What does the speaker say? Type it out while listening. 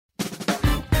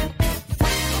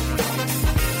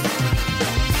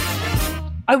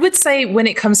I would say when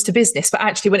it comes to business, but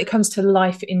actually when it comes to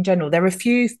life in general, there are a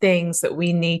few things that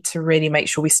we need to really make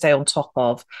sure we stay on top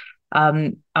of.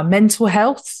 Our mental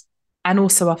health and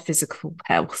also our physical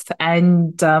health.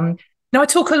 And now I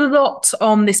talk a lot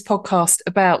on this podcast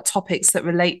about topics that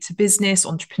relate to business,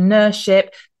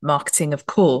 entrepreneurship, marketing, of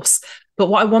course. But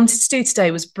what I wanted to do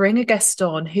today was bring a guest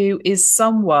on who is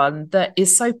someone that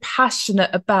is so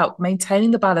passionate about maintaining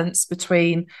the balance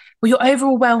between well, your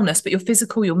overall wellness, but your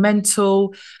physical, your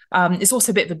mental. It's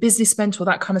also a bit of a business mentor,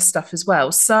 that kind of stuff as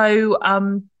well. So,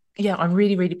 yeah, I'm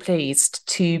really, really pleased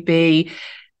to be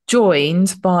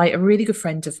joined by a really good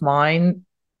friend of mine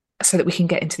so that we can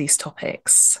get into these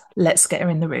topics. Let's get her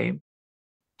in the room.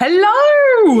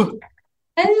 Hello.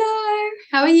 Hello.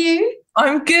 How are you?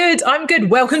 I'm good. I'm good.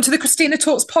 Welcome to the Christina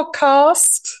Talks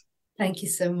podcast. Thank you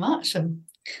so much. I'm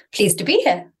pleased to be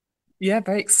here. Yeah,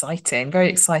 very exciting. Very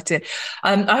exciting.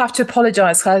 I have to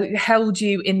apologise. I held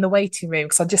you in the waiting room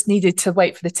because I just needed to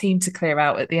wait for the team to clear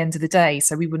out at the end of the day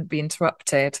so we wouldn't be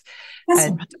interrupted. That's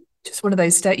And just one of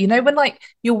those days, when like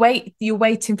you're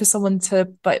waiting for someone to,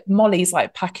 like Molly's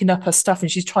like packing up her stuff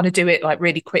and she's trying to do it like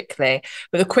really quickly,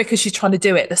 but the quicker she's trying to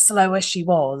do it, the slower she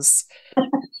was.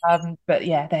 But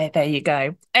yeah, there you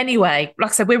go. Anyway,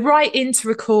 like I said, we're right into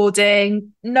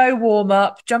recording, no warm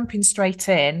up, jumping straight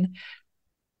in.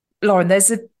 Lauren,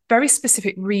 there's a very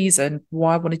specific reason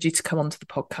why I wanted you to come onto the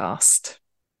podcast.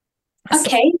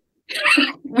 okay.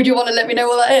 Would you want to let me know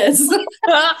what that is?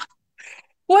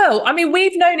 Well, I mean,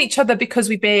 we've known each other because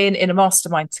we've been in a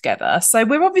mastermind together. So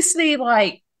we're obviously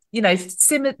like,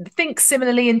 think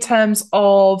similarly in terms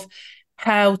of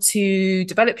how to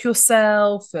develop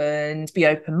yourself and be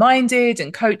open-minded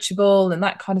and coachable and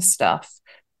that kind of stuff.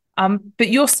 But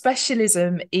your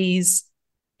specialism is,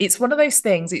 it's one of those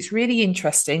things, it's really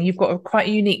interesting. You've got a quite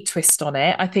a unique twist on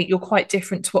it. I think you're quite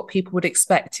different to what people would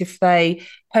expect if they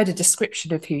heard a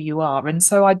description of who you are. And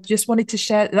so I just wanted to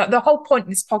share that the whole point of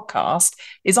this podcast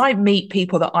is I meet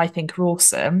people that I think are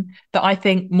awesome, that I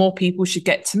think more people should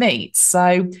get to meet.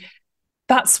 So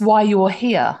that's why you're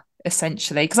here,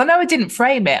 essentially. Because I know I didn't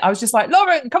frame it. I was just like,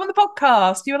 Lauren, come on the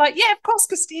podcast. You were like, yeah, of course,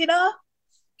 Christina.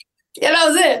 Yeah, that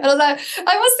was it. And I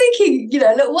was thinking,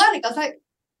 a little while ago, I was like,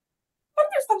 I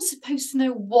wonder if I'm supposed to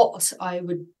know what I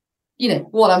would,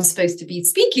 what I'm supposed to be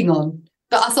speaking on.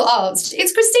 But I thought,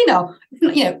 it's Christina.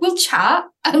 We'll chat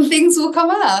and things will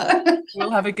come out. We'll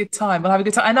have a good time.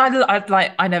 And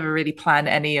I never really plan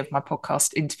any of my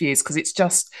podcast interviews because it's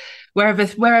just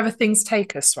wherever things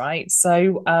take us, right?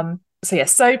 So,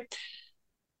 So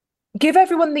give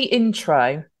everyone the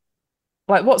intro.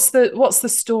 Like, what's the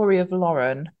story of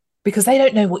Lauren? Because they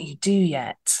don't know what you do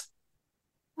yet.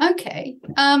 Okay.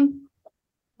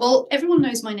 Well, everyone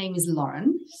knows my name is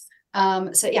Lauren.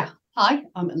 So yeah, hi,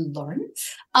 I'm Lauren.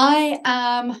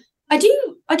 I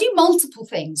do multiple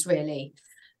things really.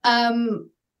 I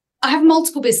have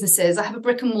multiple businesses. I have a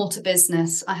brick and mortar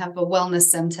business. I have a wellness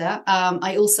center.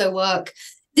 I also work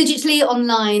digitally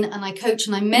online and I coach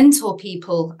and I mentor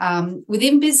people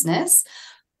within business,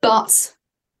 but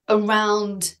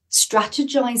around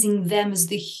strategizing them as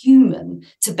the human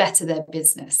to better their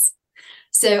business.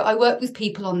 So I work with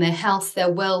people on their health,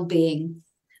 their well-being,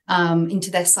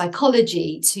 into their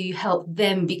psychology to help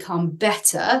them become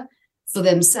better for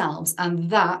themselves. And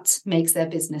that makes their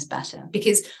business better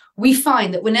because we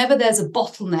find that whenever there's a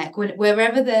bottleneck,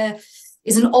 wherever there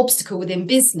is an obstacle within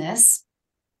business,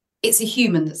 it's a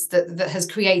human that has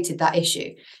created that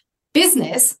issue.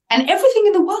 Business and everything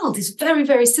in the world is very,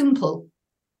 very simple.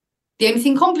 The only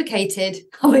thing complicated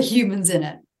are the humans in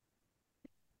it.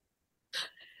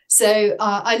 So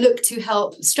I look to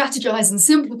help strategize and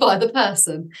simplify the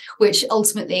person, which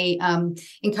ultimately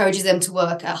encourages them to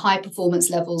work at high performance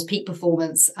levels, peak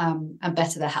performance, and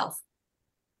better their health.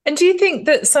 And do you think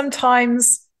that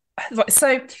sometimes,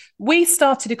 so we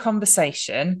started a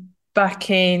conversation back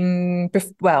in,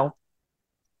 well,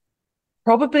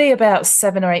 probably about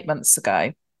 7 or 8 months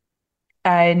ago.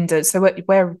 And so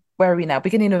where are we now?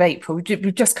 Beginning of April.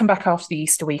 We've just come back after the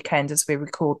Easter weekend as we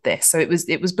record this. So it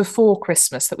was before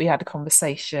Christmas that we had a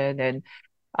conversation, and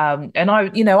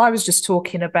I was just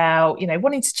talking about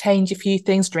wanting to change a few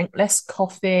things, drink less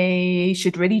coffee,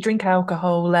 should really drink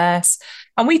alcohol less.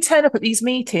 And we turn up at these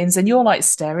meetings, and you're like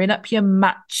stirring up your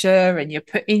matcha, and you're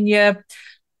putting your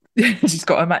she's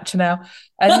got a matcha now,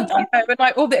 and and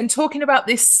like all that, and talking about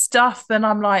this stuff, and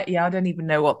I'm like, yeah, I don't even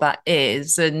know what that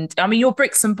is. And I mean, your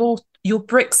bricks and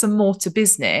mortar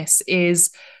business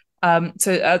is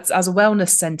so as a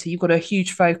wellness center, you've got a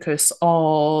huge focus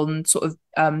on sort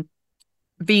of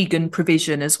vegan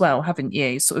provision as well, haven't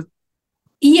you? Sort of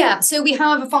Yeah, so we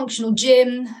have a functional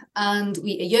gym and a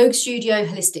yoga studio,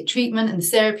 holistic treatment and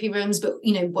therapy rooms. But,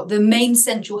 what the main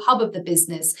central hub of the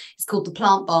business is called the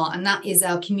Plant Bar, and that is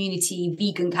our community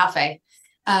vegan cafe.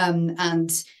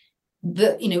 And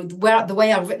the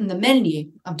way I've written the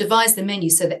menu, I've devised the menu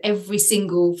so that every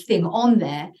single thing on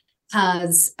there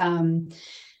has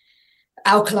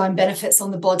alkaline benefits on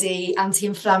the body,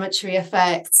 anti-inflammatory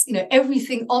effects.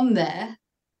 Everything on there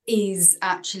is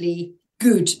actually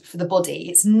good for the body.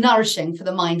 It's nourishing for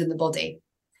the mind and the body.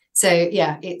 So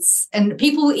yeah, and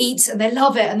people eat and they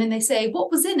love it, and then they say,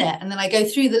 what was in it? And then I go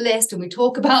through the list and we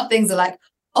talk about things. They're like,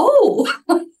 oh.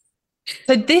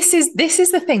 So this is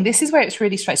the thing. This is where it's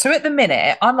really strange. So at the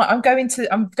minute, I'm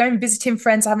going visiting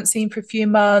friends I haven't seen for a few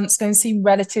months, going to see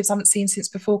relatives I haven't seen since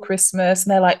before Christmas,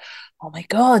 and they're like, "Oh my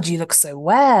God, you look so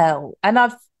well." And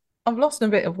I've lost a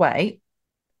bit of weight.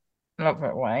 A little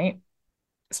bit of weight.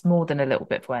 It's more than a little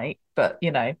bit of weight, but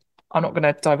I'm not going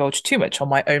to divulge too much on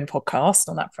my own podcast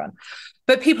on that front.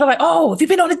 But people are like, "Oh, have you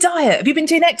been on a diet? Have you been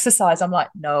doing exercise?" I'm like,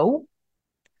 "No."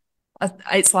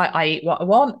 It's like I eat what I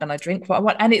want and I drink what I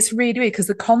want. And it's really weird because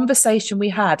the conversation we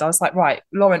had, I was like, right,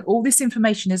 Lauren, all this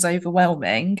information is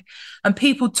overwhelming. And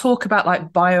people talk about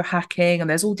like biohacking and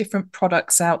there's all different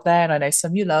products out there. And I know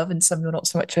some you love and some you're not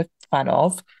so much a fan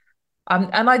of.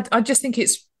 And I just think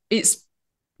it's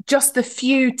just the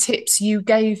few tips you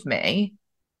gave me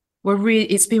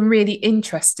it's been really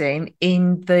interesting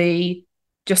in the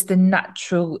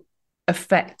natural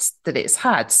effect that it's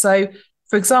had. So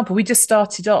for example, we just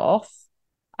started off,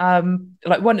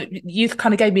 you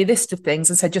kind of gave me a list of things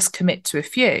and said, just commit to a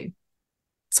few.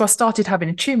 So I started having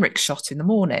a turmeric shot in the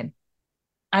morning.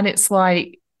 And it's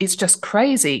just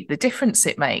crazy the difference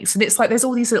it makes. And it's like, there's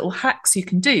all these little hacks you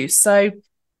can do. So, I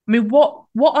mean, what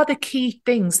are the key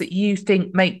things that you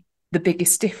think make the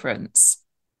biggest difference?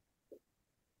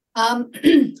 Well,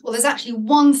 there's actually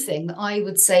one thing that I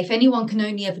would say, if anyone can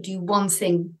only ever do one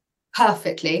thing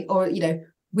perfectly, or,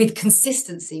 with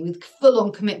consistency, with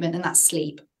full-on commitment, and that's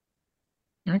sleep.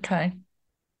 Okay.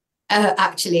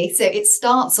 Actually, so it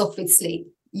starts off with sleep.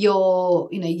 Your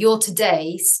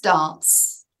today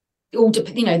starts,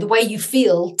 the way you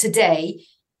feel today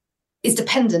is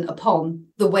dependent upon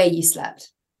the way you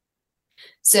slept.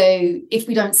 So if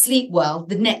we don't sleep well,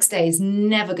 the next day is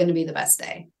never going to be the best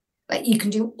day. Like, you can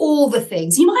do all the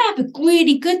things. You might have a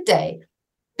really good day,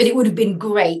 but it would have been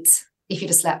great if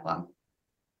you'd have slept well.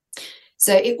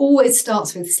 So it always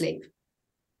starts with sleep.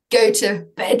 Go to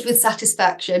bed with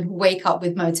satisfaction, wake up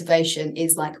with motivation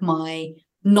is like my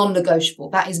non-negotiable.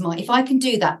 That is if I can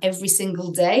do that every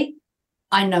single day,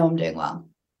 I know I'm doing well.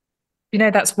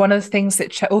 That's one of the things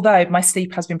that, although my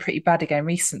sleep has been pretty bad again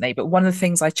recently, but one of the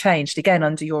things I changed again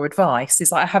under your advice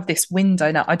is I have this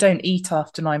window now. I don't eat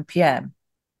after 9 p.m.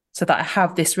 so that I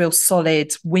have this real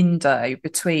solid window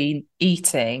between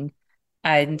eating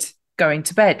and going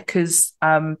to bed because,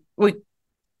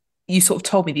 you sort of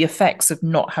told me the effects of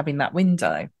not having that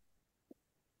window.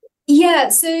 Yeah,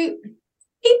 so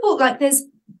people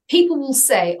will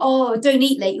say, "Oh, don't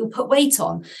eat late, you'll put weight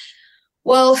on."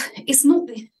 Well, it's not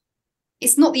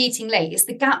the eating late. It's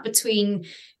the gap between,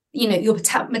 your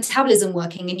metabolism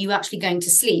working and you actually going to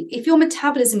sleep. If your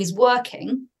metabolism is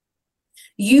working,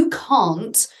 you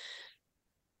can't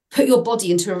put your body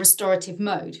into a restorative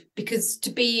mode, because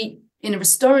to be in a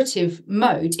restorative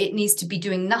mode, it needs to be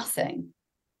doing nothing.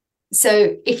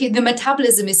 So if the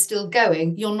metabolism is still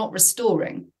going, you're not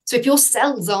restoring. So if your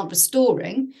cells aren't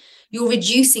restoring, you're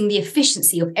reducing the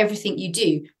efficiency of everything you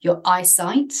do, your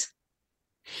eyesight,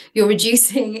 you're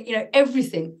reducing,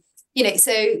 everything,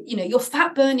 so, your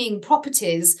fat burning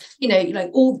properties,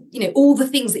 all the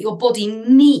things that your body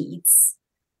needs,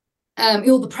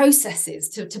 all the processes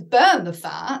to burn the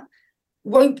fat,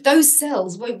 those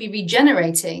cells won't be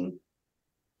regenerating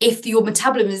if your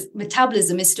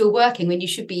metabolism is still working when you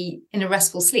should be in a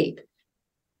restful sleep.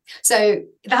 So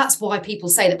that's why people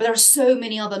say that. But there are so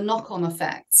many other knock-on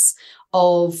effects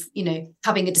of,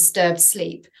 having a disturbed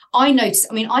sleep.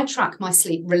 I track my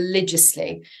sleep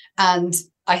religiously, and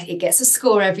it gets a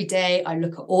score every day. I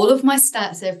look at all of my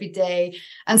stats every day.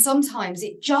 And sometimes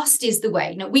it just is the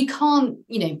way. We can't,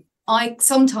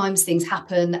 sometimes things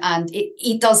happen, and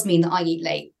it does mean that I eat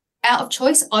late. Out of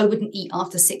choice, I wouldn't eat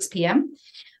after 6 p.m.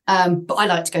 But I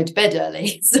like to go to bed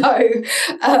early. So I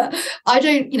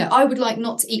would like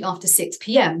not to eat after 6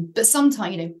 p.m. But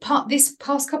sometimes, this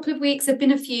past couple of weeks, there've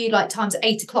been a few times at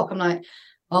 8 o'clock. I'm like,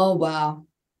 oh, wow.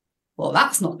 Well,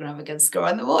 that's not going to have a good score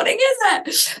in the morning, is it?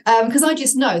 Because I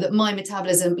just know that my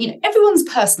metabolism, everyone's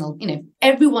personal,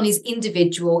 everyone is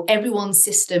individual. Everyone's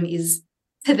system is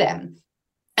to them.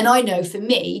 And I know for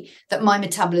me that my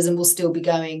metabolism will still be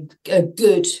going a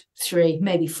good 3,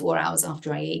 maybe 4 hours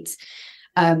after I eat.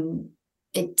 So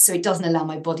it doesn't allow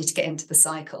my body to get into the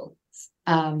cycle.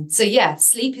 So yeah,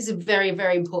 sleep is a very,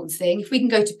 very important thing. If we can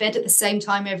go to bed at the same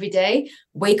time every day,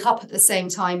 wake up at the same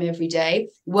time every day,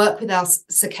 work with our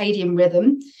circadian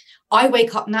rhythm. I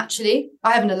wake up naturally.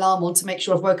 I have an alarm on to make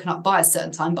sure I've woken up by a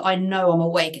certain time, but I know I'm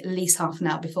awake at least half an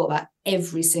hour before that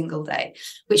every single day,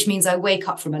 which means I wake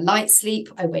up from a light sleep,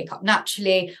 I wake up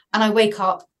naturally, and I wake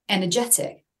up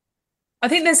energetic. I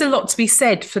think there's a lot to be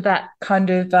said for that kind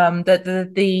of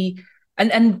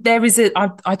and there is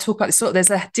I talk about this sort of, there's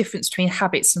a difference between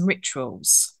habits and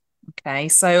rituals. Okay.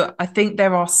 So I think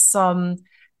there are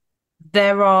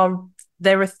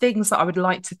things that I would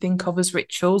like to think of as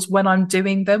rituals. When I'm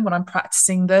doing them, when I'm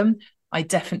practicing them, I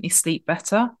definitely sleep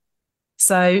better.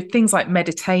 So things like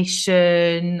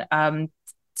meditation,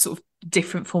 sort of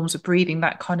different forms of breathing,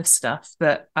 that kind of stuff,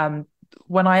 that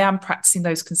when I am practicing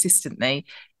those consistently,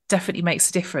 definitely makes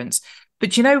a difference.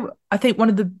 But I think one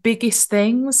of the biggest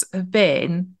things have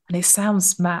been, and it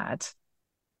sounds mad,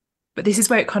 but this is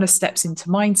where it kind of steps into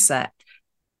mindset.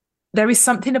 There is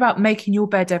something about making your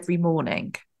bed every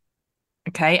morning.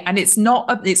 Okay. And it's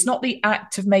not the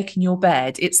act of making your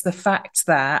bed. It's the fact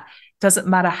that it doesn't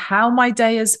matter how my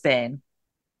day has been.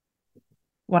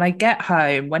 When I get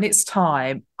home, when it's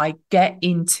time, I get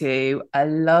into a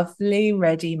lovely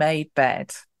ready-made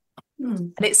bed.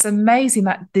 And it's amazing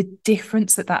that the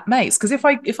difference that makes. Because if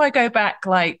I go back,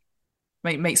 like,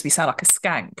 it makes me sound like a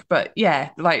skank, but yeah,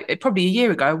 like probably a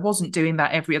year ago, I wasn't doing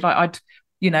that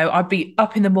I'd be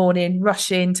up in the morning,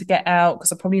 rushing to get out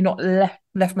because I probably not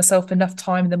left myself enough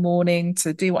time in the morning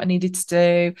to do what I needed to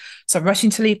do. So I'm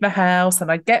rushing to leave my house,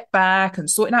 and I'd get back and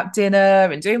sorting out dinner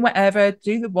and doing whatever,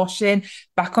 do the washing,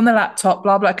 back on the laptop,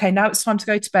 blah, blah. Okay, now it's time to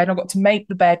go to bed. I've got to make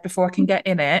the bed before I can get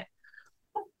in it.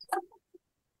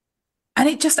 And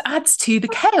it just adds to the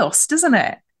chaos, doesn't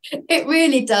it? It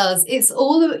really does. It's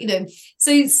all,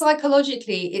 so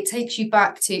psychologically, it takes you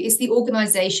back to, it's the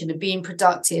organization of being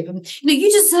productive. And,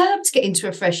 you deserve to get into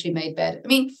a freshly made bed. I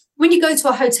mean, when you go to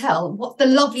a hotel, what the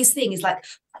loveliest thing is like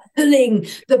pulling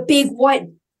the big white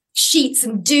sheets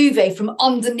and duvet from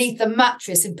underneath the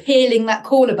mattress and peeling that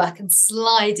corner back and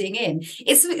sliding in.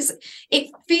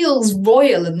 It feels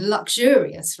royal and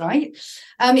luxurious, right?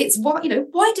 It's what,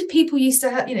 why did people used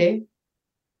to have,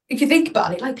 if you think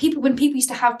about it, like when people used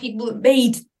to have people that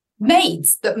made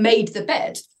maids that made the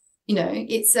bed,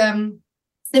 it's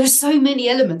there are so many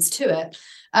elements to it.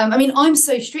 I mean, I'm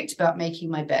so strict about making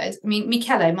my bed. I mean,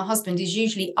 Michele, my husband, is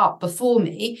usually up before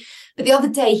me, but the other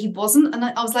day he wasn't, and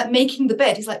I was like making the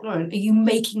bed. He's like, Lauren, are you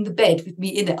making the bed with me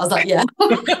in it? I was like, yeah.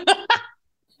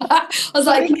 I was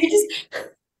like, can you just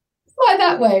fly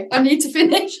that way? I need to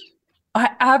finish.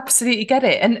 I absolutely get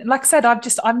it. And like I said,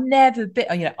 I've never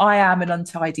been, I am an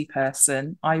untidy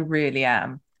person. I really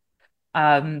am.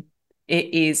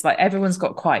 It is like everyone's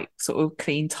got quite sort of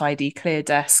clean, tidy, clear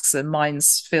desks, and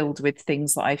mine's filled with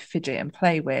things that I fidget and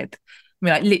play with. I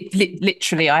mean, like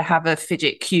literally, I have a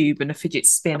fidget cube and a fidget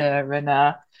spinner and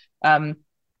a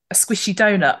squishy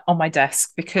donut on my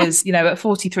desk because, at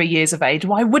 43 years of age,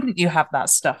 why wouldn't you have that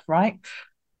stuff, right?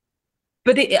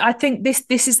 But I think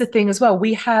this is the thing as well.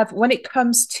 We have, when it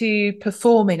comes to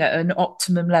performing at an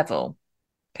optimum level,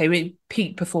 okay,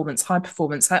 peak performance, high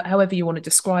performance, however you want to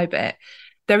describe it,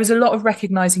 there is a lot of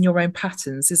recognizing your own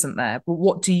patterns, isn't there? But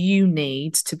what do you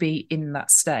need to be in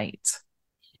that state?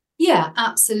 Yeah,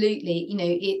 absolutely.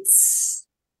 It's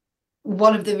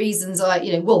one of the reasons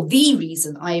the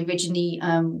reason I originally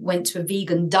went to a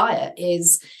vegan diet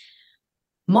is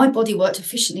my body worked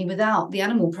efficiently without the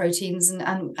animal proteins and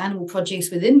animal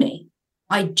produce within me.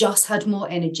 I just had more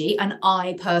energy, and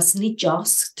I personally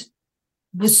just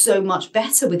was so much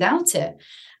better without it.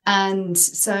 And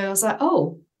so I was like,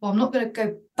 oh, well, I'm not going to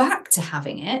go back to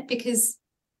having it because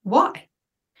why?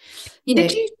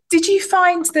 Did you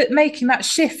find that making that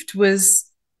shift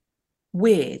was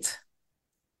weird?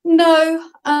 No.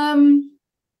 I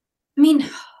mean,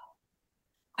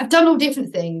 I've done all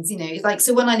different things,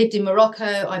 so when I lived in Morocco,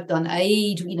 I've done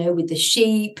Eid, with the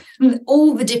sheep,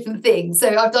 all the different things.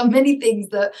 So I've done many things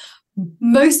that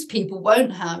most people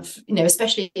won't have,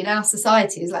 especially in our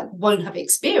societies, like won't have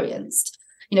experienced.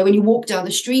 When you walk down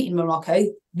the street in Morocco,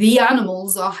 the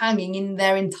animals are hanging in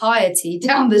their entirety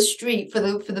down the street for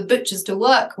the butchers to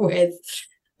work with.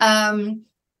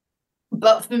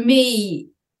 But for me,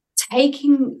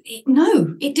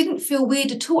 it didn't feel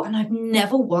weird at all, and I've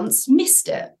never once missed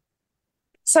it.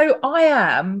 So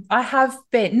I have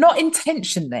been, not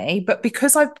intentionally, but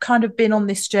because I've kind of been on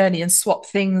this journey and swapped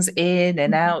things in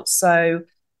and out. So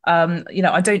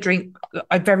I don't drink,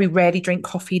 I very rarely drink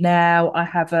coffee now. I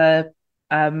have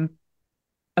um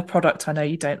a product I know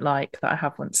you don't like that I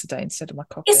have once a day instead of my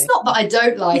It's coffee. not that I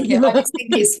don't like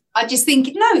it. I just think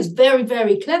no, it's very,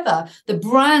 very clever. The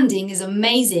branding is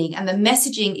amazing and the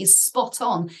messaging is spot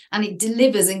on and it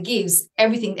delivers and gives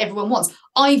everything everyone wants.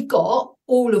 I've got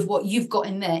all of what you've got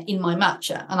in there in my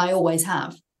matcha, and I always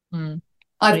have. Mm.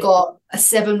 I've got a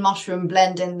 7 mushroom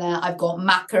blend in there. I've got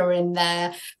maca in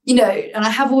there, and I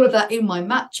have all of that in my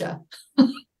matcha.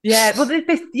 Yeah, well,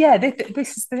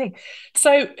 this is the thing.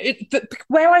 So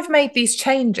where I've made these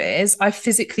changes, I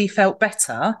physically felt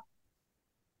better.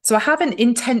 So I haven't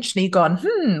intentionally gone,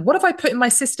 what have I put in my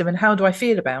system and how do I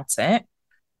feel about it?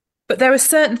 But there are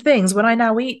certain things when I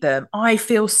now eat them, I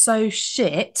feel so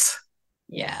shit.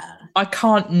 Yeah. I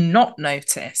can't not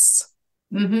notice.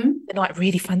 Mm-hmm. Like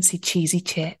really fancy cheesy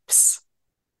chips.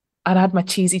 And I had my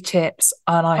cheesy chips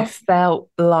and I felt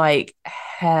like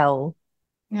hell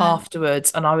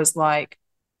afterwards. And I was like,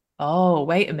 oh,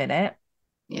 wait a minute.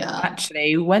 Yeah.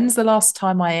 Actually, when's the last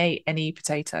time I ate any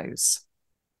potatoes?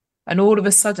 And all of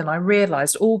a sudden I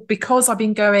realized, all because I've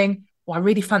been going, I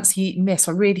really fancy eating this.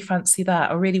 I really fancy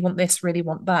that. I really want this, really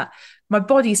want that. My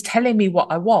body's telling me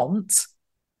what I want.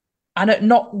 And at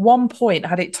not one point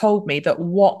had it told me that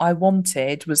what I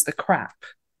wanted was the crap.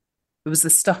 It was the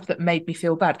stuff that made me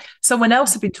feel bad. Someone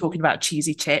else had been talking about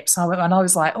cheesy chips. And I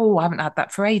was like, oh, I haven't had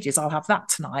that for ages. I'll have that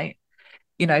tonight.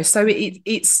 So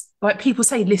it's like people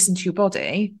say, listen to your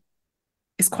body.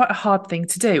 It's quite a hard thing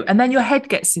to do. And then your head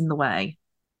gets in the way.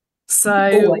 So,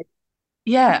 Always.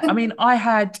 yeah, I mean, I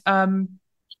had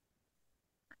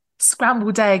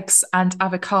scrambled eggs and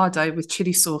avocado with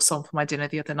chili sauce on for my dinner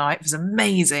the other night. It was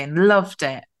amazing. Loved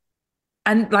it.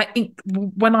 And like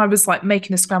when I was like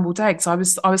making the scrambled eggs, I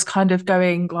was kind of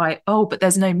going like, oh, but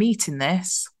there's no meat in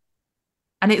this.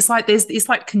 And it's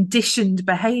like conditioned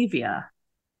behavior.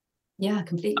 Yeah,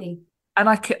 completely. And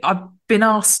I've been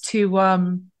asked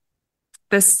to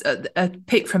there's a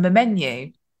pick from a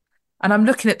menu, and I'm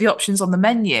looking at the options on the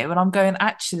menu, and I'm going,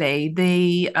 actually,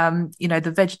 the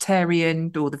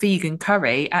vegetarian or the vegan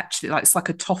curry, actually, like it's like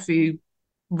a tofu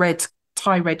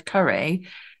Thai red curry,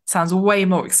 sounds way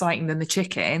more exciting than the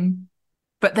chicken.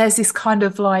 But there's this kind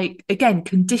of like, again,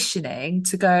 conditioning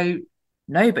to go,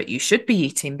 no, but you should be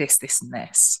eating this, this, and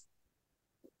this.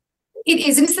 It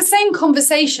is. And it's the same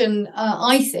conversation,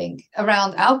 I think,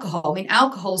 around alcohol. I mean,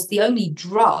 alcohol's the only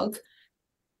drug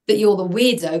that you're the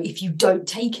weirdo if you don't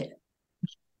take it.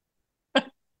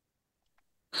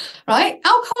 Right?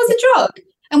 Alcohol is a drug.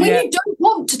 And when you don't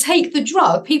want to take the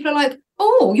drug, people are like,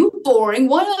 oh, you're boring.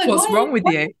 What's wrong with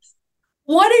you?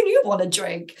 Why don't you want to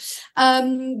drink?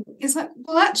 It's like,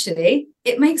 well, actually,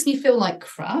 it makes me feel like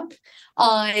crap.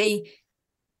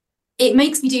 It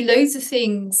makes me do loads of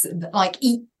things like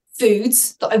eat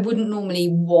foods that I wouldn't normally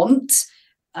want.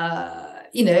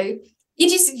 It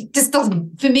just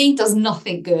doesn't, for me, does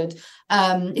nothing good.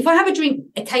 If I have a drink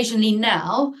occasionally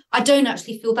now, I don't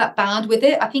actually feel that bad with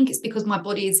it. I think it's because my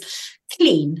body is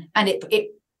clean and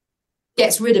it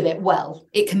gets rid of it well.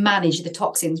 It can manage the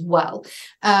toxins well.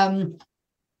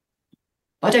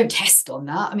 I don't test on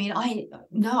that. I mean,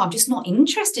 I'm just not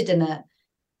interested in it.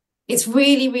 It's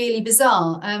really, really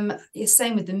bizarre. It's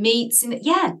same with the meats. And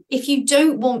if you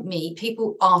don't want meat,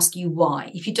 people ask you why.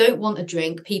 If you don't want a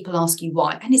drink, people ask you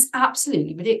why. And it's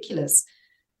absolutely ridiculous.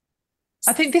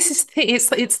 I think this is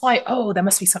it's like, oh, there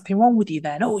must be something wrong with you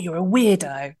then. Oh, you're a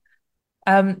weirdo.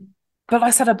 But like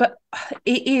I said, but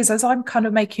it is, as I'm kind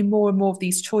of making more and more of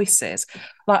these choices,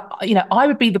 like, I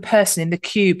would be the person in the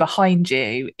queue behind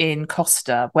you in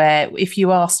Costa, where if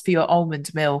you asked for your almond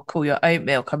milk or your oat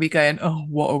milk, I'd be going, oh,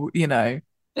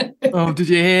 oh, did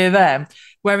you hear them?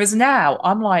 Whereas now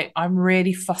I'm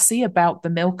really fussy about the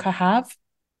milk I have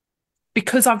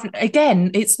because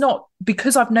it's not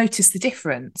because I've noticed the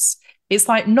difference. It's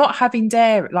like not having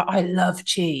dairy. Like I love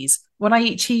cheese. When I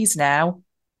eat cheese now,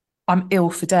 I'm ill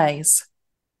for days.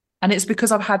 And it's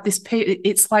because I've had this,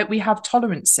 it's like we have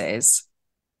tolerances.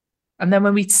 And then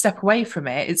when we step away from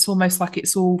it, it's almost like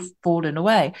it's all fallen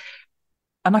away.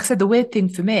 And like I said, the weird thing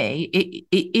for me,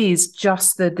 it is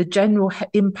just the general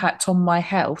impact on my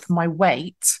health, my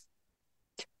weight,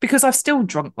 because I've still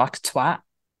drunk like a twat.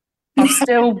 I've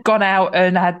still gone out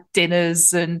and had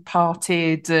dinners and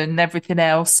partied and everything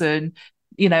else. And,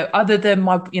 other than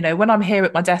when I'm here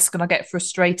at my desk and I get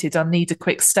frustrated, I need a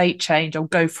quick state change, I'll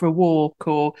go for a walk,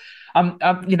 or I'm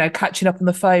catching up on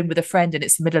the phone with a friend and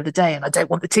it's the middle of the day and I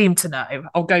don't want the team to know,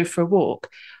 I'll go for a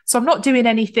walk. So I'm not doing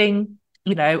anything,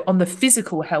 on the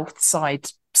physical health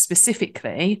side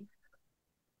specifically,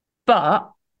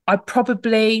 but I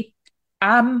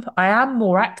am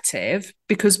more active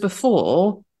because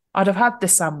before I'd have had the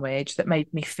sandwich that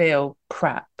made me feel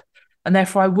crap. And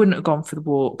therefore I wouldn't have gone for the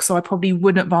walk. So I probably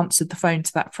wouldn't have answered the phone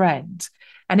to that friend.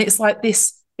 And it's like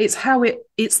this,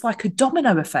 it's like a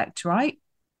domino effect, right?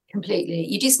 Completely.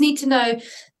 You just need to know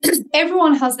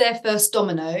everyone has their first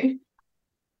domino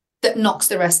that knocks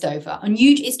the rest over, and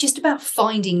it's just about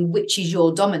finding which is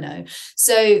your domino.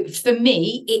 So for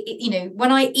me,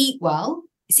 when I eat well,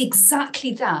 it's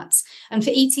exactly that. And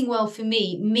for eating well for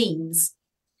me means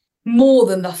more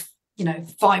than the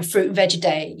 5 fruit and veg a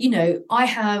day. I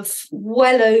have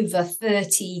well over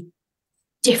 30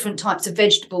 different types of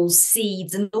vegetables,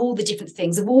 seeds, and all the different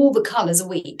things of all the colors a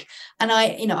week. And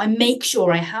I make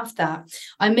sure I have that.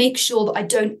 I make sure that I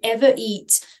don't ever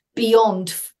eat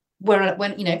beyond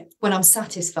when I'm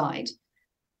satisfied.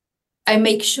 I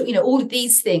make sure, all of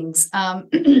these things.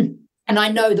 And I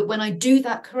know that when I do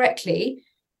that correctly,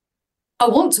 I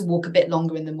want to walk a bit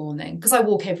longer in the morning because I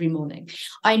walk every morning.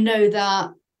 I know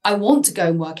that I want to go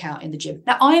and work out in the gym.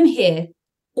 Now, I am here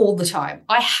all the time.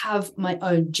 I have my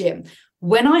own gym.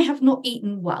 When I have not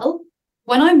eaten well,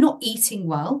 when I'm not eating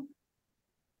well,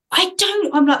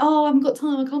 I'm like, oh, I haven't got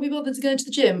time. I can't be bothered to go to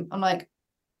the gym. I'm like,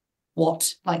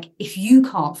 what? Like, if you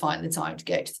can't find the time to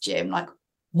go to the gym, like,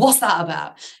 what's that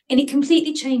about? And it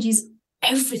completely changes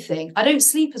everything. I don't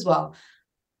sleep as well.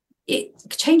 It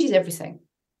changes everything.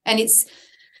 And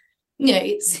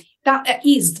that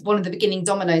is one of the beginning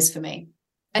dominoes for me.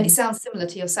 And it sounds similar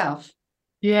to yourself.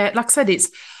 Yeah, like I said,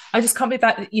 I just can't believe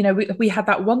that, we had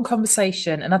that one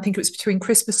conversation, and I think it was between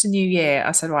Christmas and New Year.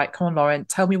 I said, right, come on, Lauren,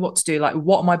 tell me what to do. Like,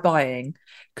 what am I buying?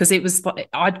 Because it was like,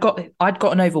 I'd gotten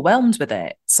overwhelmed with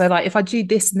it. So like, if I do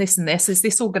this and this and this, is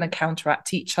this all going to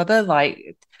counteract each other?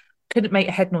 Like, couldn't make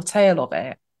a head nor tail of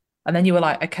it. And then you were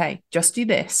like, okay, just do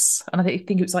this. And I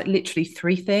think it was like literally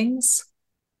 3 things.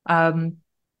 And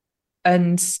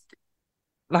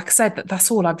like I said, that's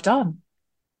all I've done.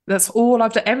 That's all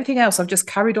I've done. Everything else I've just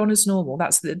carried on as normal.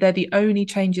 They're the only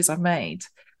changes I've made.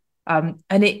 And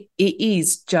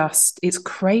it's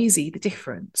crazy, the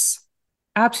difference.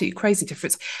 Absolutely crazy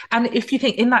difference. And if you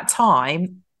think in that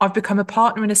time, I've become a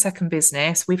partner in a second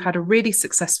business. We've had a really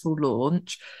successful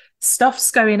launch.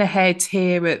 Stuff's going ahead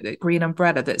here at Green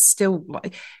Umbrella that's still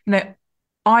like,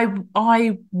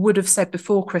 I would have said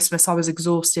before Christmas, I was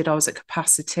exhausted. I was at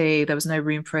capacity. There was no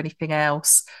room for anything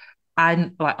else.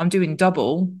 And like, I'm doing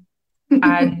double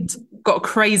and got a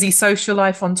crazy social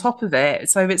life on top of it.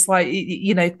 So it's like,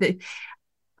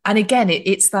 and again,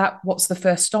 it's that, what's the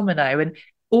first domino? And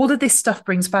all of this stuff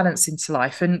brings balance into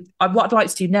life. And what I'd like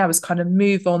to do now is kind of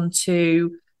move on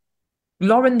to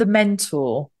Lauren, the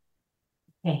mentor,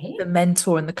 the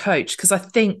mentor and the coach, because I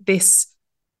think this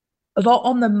a lot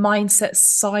on the mindset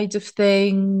side of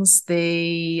things,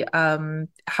 the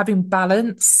having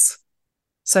balance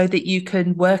so that you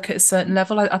can work at a certain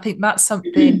level. I think that's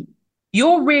something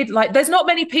you're really like, there's not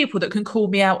many people that can call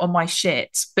me out on my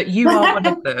shit, but you are one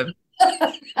of them.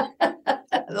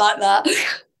 Like that.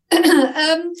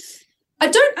 I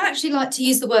don't actually like to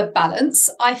use the word balance.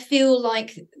 I feel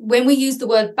like when we use the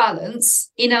word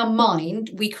balance in our mind,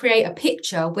 we create a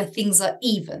picture where things are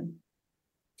even.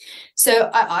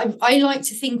 So I like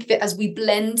to think of it as we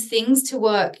blend things to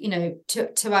work,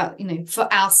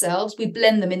 for ourselves. We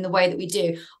blend them in the way that we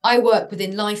do. I work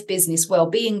within life, business,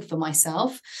 well-being for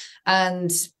myself.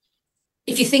 And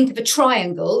if you think of a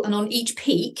triangle and on each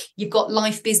peak, you've got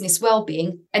life, business,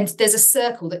 well-being, and there's a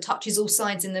circle that touches all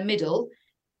sides in the middle,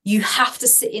 you have to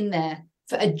sit in there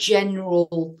for a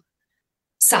general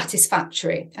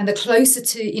satisfactory. And the closer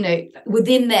to,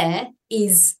 within there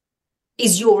is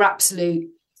your absolute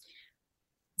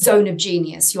zone of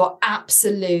genius, your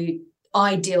absolute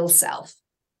ideal self.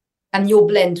 And your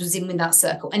blend was in with that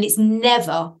circle. And it's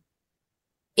never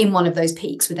in one of those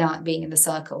peaks without being in the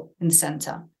circle, in the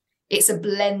center. It's a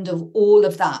blend of all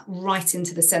of that right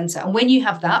into the center. And when you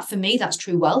have that, for me, that's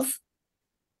true wealth.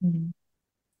 Mm-hmm.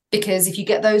 Because if you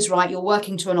get those right, you're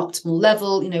working to an optimal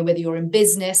level, whether you're in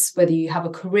business, whether you have a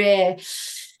career,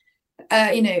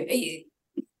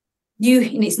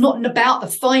 it's not about the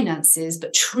finances,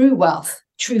 but true wealth,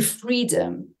 true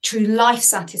freedom, true life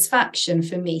satisfaction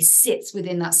for me sits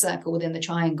within that circle, within the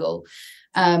triangle.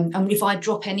 And if I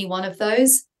drop any one of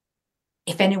those,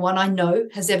 if anyone I know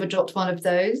has ever dropped one of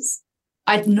those,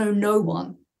 I'd know no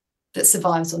one that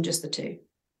survives on just the two.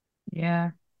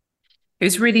 Yeah. It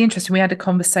was really interesting. We had a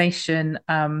conversation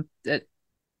that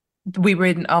we were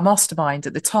in our mastermind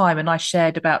at the time, and I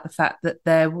shared about the fact that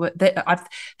there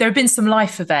have been some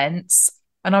life events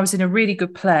and I was in a really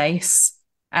good place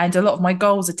and a lot of my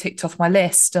goals are ticked off my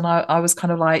list. And I was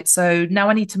kind of like, so now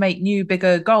I need to make new,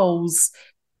 bigger goals.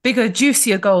 bigger,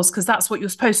 juicier goals because that's what you're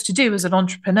supposed to do as an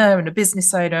entrepreneur and a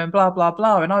business owner and blah, blah,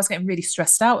 blah. And I was getting really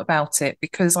stressed out about it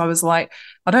because I was like,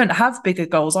 I don't have bigger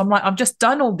goals. I'm like, I've just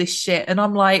done all this shit. And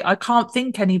I'm like, I can't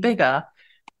think any bigger.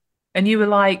 And you were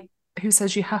like, who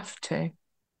says you have to?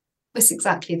 It's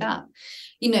exactly that.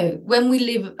 You know, when we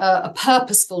live a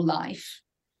purposeful life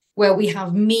where we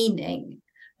have meaning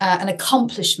and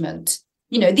accomplishment,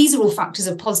 you know, these are all factors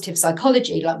of positive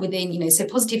psychology, like within, you know, so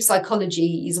positive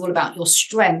psychology is all about your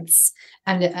strengths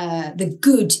and the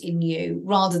good in you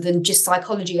rather than just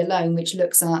psychology alone, which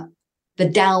looks at the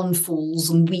downfalls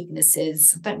and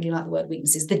weaknesses. I don't really like the word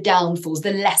weaknesses, the downfalls,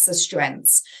 the lesser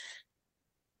strengths.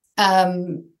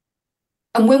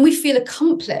 And when we feel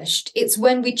accomplished, it's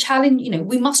when we challenge, you know,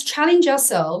 we must challenge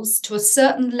ourselves to a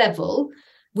certain level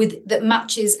that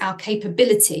matches our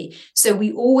capability. So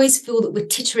we always feel that we're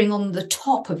tittering on the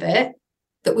top of it,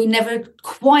 that we're never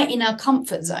quite in our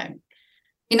comfort zone.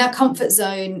 In our comfort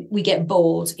zone, we get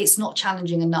bored. It's not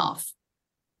challenging enough.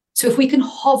 So if we can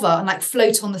hover and like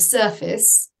float on the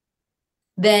surface,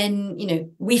 then, you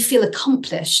know, we feel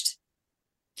accomplished.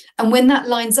 And when that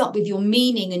lines up with your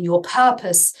meaning and your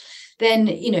purpose, then,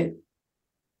 you know,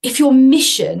 if your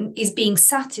mission is being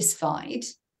satisfied,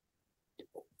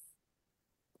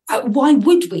 why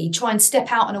would we try and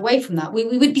step out and away from that? We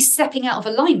would be stepping out of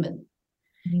alignment.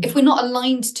 Mm-hmm. If we're not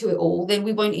aligned to it all, then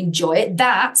we won't enjoy it.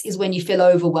 That is when you feel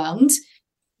overwhelmed.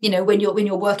 You know, when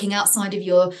you're working outside of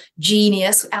your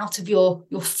genius, out of your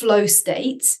flow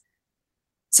state.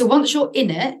 So once you're in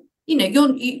it, you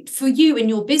know, for you in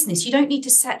your business, you don't need to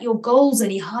set your goals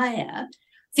any higher.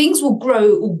 Things will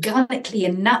grow organically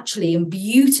and naturally and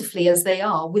beautifully as they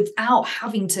are without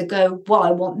having to go, well,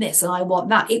 I want this and I want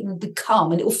that. It will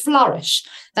become and it will flourish.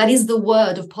 That is the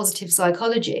word of positive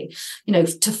psychology, you know,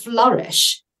 to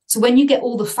flourish. So when you get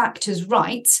all the factors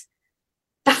right,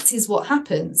 that is what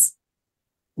happens.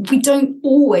 We don't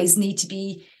always need to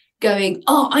be going,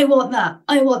 oh, I want that.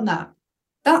 I want that.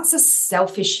 That's a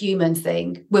selfish human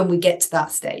thing when we get to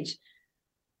that stage.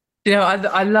 You know,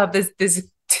 I love there's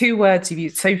two words of you.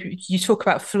 So you talk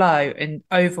about flow and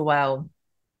overwhelm.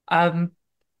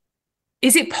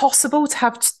 Is it possible to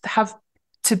have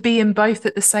to be in both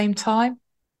at the same time?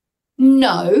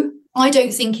 No, I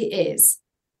don't think it is.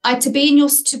 To be in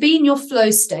your flow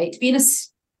state, to be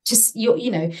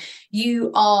in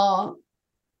you are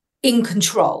in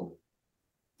control.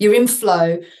 You're in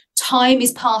flow. Time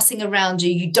is passing around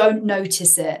you. You don't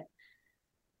notice it.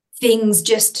 Things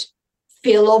just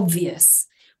feel obvious.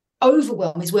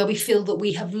 Overwhelm is where we feel that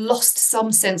we have lost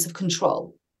some sense of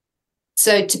control.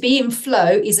 So to be in flow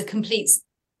is a complete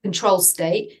control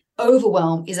state.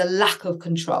 Overwhelm is a lack of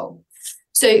control.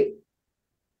 So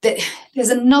there's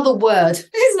another word.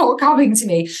 It's not coming to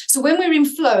me. So when we're in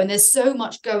flow and there's so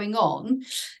much going on,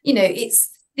 you know,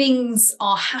 things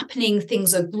are happening,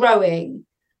 things are growing,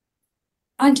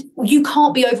 and you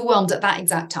can't be overwhelmed at that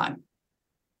exact time.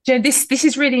 You know, this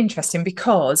is really interesting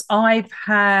because I've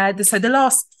had, the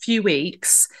last few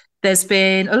weeks, there's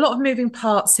been a lot of moving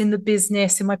parts in the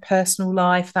business, in my personal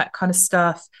life, that kind of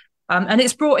stuff. And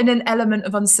it's brought in an element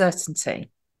of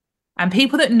uncertainty. And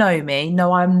people that know me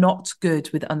know I'm not good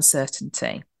with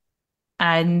uncertainty.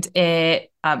 And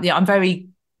I'm very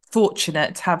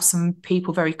fortunate to have some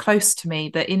people very close to me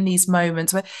that in these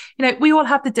moments where, you know, we all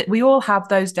have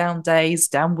those down days,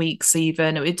 down weeks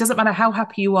even. It doesn't matter how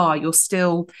happy you are, you're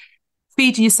still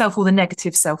feeding yourself all the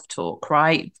negative self-talk,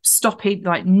 right? Stopping,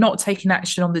 like not taking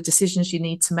action on the decisions you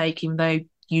need to make, even though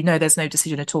you know there's no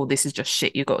decision at all. This is just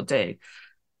shit you got to do.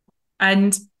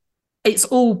 And it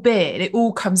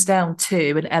all comes down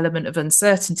to an element of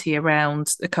uncertainty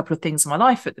around a couple of things in my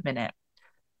life at the minute.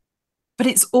 But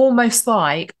it's almost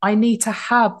like I need to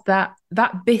have that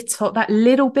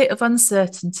little bit of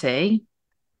uncertainty,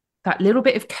 that little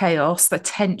bit of chaos, the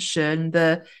tension,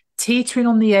 the teetering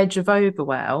on the edge of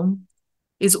overwhelm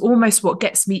is almost what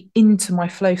gets me into my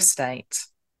flow state.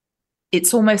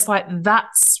 It's almost like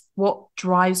that's what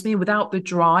drives me. Without the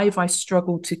drive, I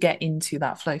struggle to get into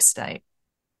that flow state.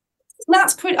 I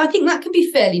think that can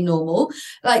be fairly normal.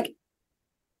 Like,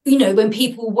 you know, when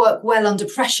people work well under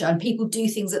pressure and people do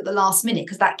things at the last minute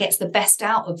because that gets the best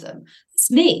out of them. It's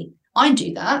me. I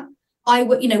do that.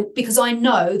 Because I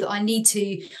know that I need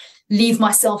to leave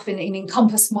myself and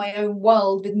encompass my own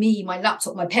world with me, my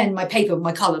laptop, my pen, my paper,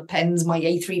 my coloured pens, my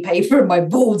A3 paper and my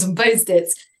boards and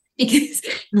Post-its. Because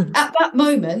at that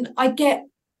moment, I get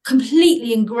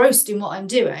completely engrossed in what I'm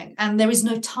doing and there is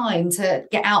no time to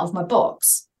get out of my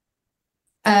box.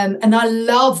 And I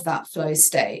love that flow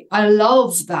state. I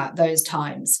love those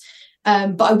times.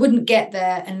 But I wouldn't get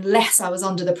there unless I was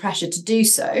under the pressure to do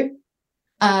so.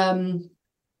 When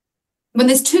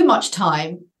there's too much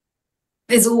time,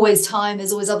 there's always time,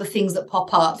 there's always other things that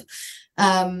pop up.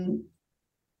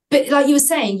 But like you were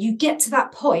saying, you get to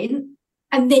that point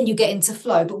and then you get into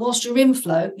flow. But whilst you're in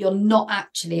flow, you're not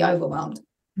actually overwhelmed.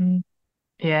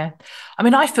 Yeah. I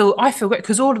mean, I feel great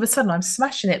because all of a sudden I'm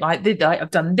smashing it. Like,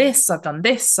 I've done this, I've done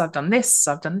this, I've done this,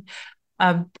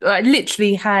 I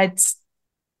literally had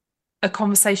a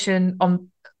conversation on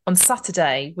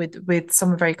Saturday with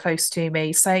someone very close to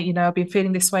me, saying, I've been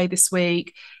feeling this way this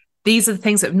week. These are the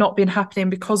things that have not been happening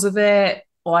because of it.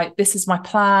 Like, this is my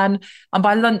plan. And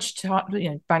by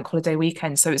lunchtime, bank holiday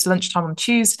weekend, so it's lunchtime on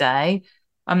Tuesday.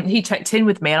 He checked in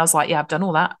with me, and I was like, "Yeah, I've done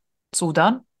all that. It's all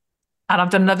done." And I've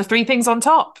done another 3 things on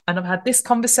top, and I've had this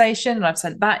conversation, and I've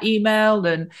sent that email,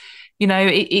 and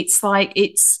it's like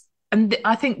and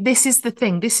I think this is the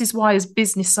thing. This is why, as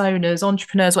business owners,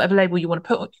 entrepreneurs, whatever label you want to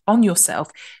put on yourself,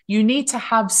 you need to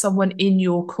have someone in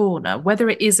your corner, whether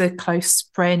it is a close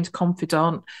friend,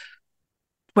 confidant,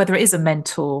 whether it is a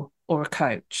mentor or a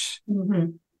coach,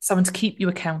 someone to keep you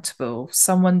accountable,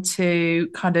 someone to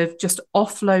kind of just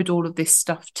offload all of this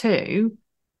stuff to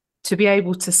be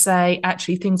able to say,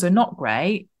 actually, things are not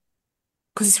great.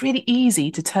 Because it's really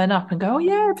easy to turn up and go, oh,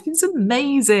 yeah, everything's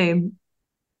amazing,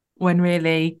 when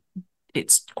really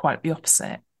it's quite the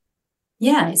opposite.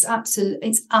 Yeah, it's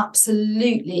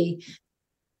absolutely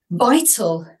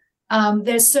vital.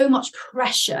 There's so much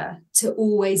pressure to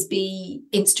always be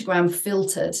Instagram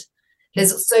filtered.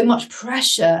 There's so much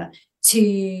pressure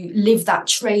to live that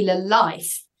trailer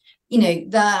life,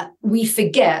 that we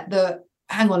forget that,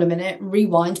 hang on a minute,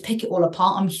 rewind, pick it all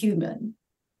apart. I'm human.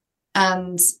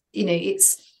 And,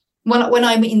 it's when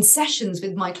I'm in sessions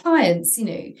with my clients,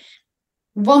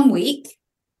 1 week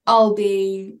I'll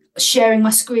be sharing my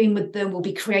screen with them. We'll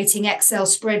be creating Excel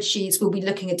spreadsheets. We'll be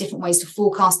looking at different ways to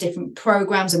forecast different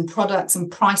programs and products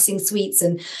and pricing suites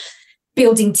and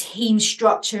building team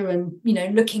structure and,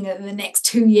 looking at the next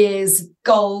 2 years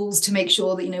goals to make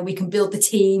sure that, we can build the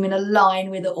team and align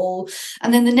with it all.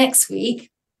 And then the next week,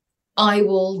 I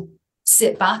will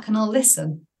sit back and I'll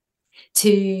listen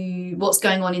to what's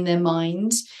going on in their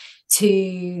mind,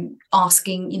 to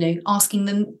asking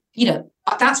them,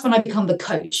 that's when I become the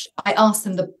coach. I ask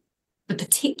them the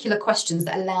particular questions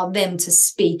that allow them to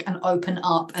speak and open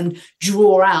up and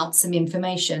draw out some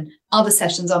information. Other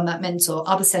sessions, I'm that mentor.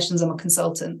 Other sessions, I'm a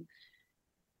consultant.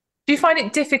 Do you find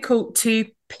it difficult to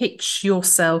pitch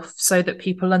yourself so that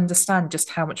people understand just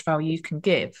how much value you can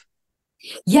give?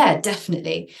 Yeah,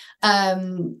 definitely.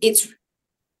 It's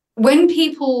when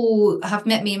people have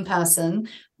met me in person,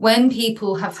 when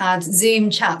people have had Zoom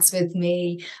chats with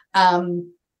me,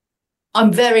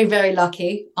 I'm very, very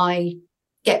lucky. I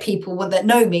get people that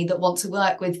know me that want to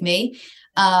work with me.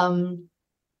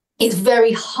 It's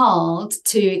very hard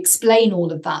to explain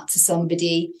all of that to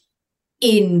somebody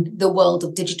in the world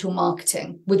of digital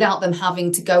marketing without them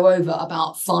having to go over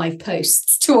about 5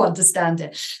 posts to understand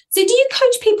it. So do you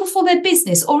coach people for their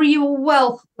business, or are you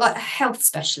a health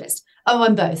specialist? Oh,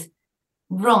 I'm both.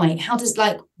 Right.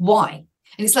 Why?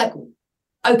 And it's like,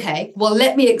 okay, well,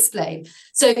 let me explain.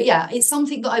 So yeah, it's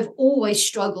something that I've always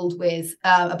struggled with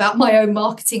about my own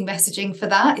marketing messaging for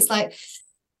that. It's like,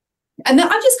 and then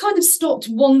I've just kind of stopped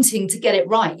wanting to get it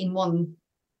right in one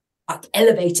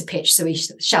elevator pitch,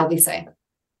 shall we say.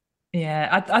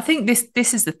 Yeah, I think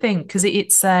this is the thing, because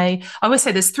I always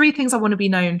say there's 3 things I want to be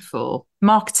known for: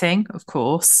 marketing, of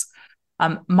course,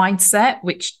 mindset,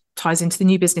 which ties into the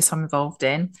new business I'm involved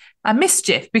in, and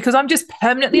mischief, because I'm just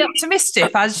permanently up to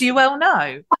mischief, as you well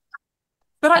know.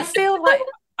 But I feel like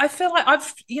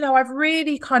I've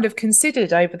really kind of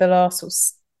considered over the last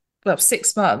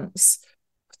 6 months,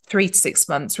 3 to 6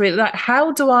 months, really, like,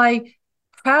 how do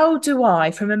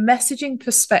I, from a messaging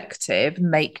perspective,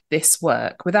 make this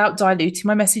work without diluting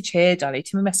my message here,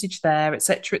 diluting my message there,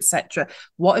 etc., etc.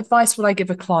 What advice will I give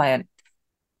a client?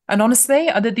 And honestly,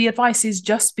 the advice is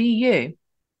just be you.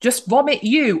 Just vomit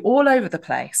you all over the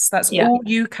place. That's all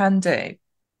you can do.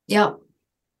 Yeah.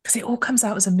 Because it all comes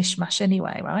out as a mishmash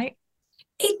anyway, right?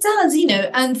 It does,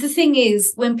 and the thing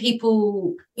is, when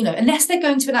people, unless they're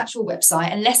going to an actual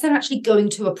website, unless they're actually going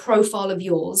to a profile of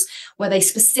yours where they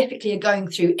specifically are going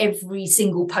through every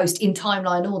single post in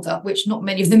timeline order, which not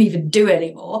many of them even do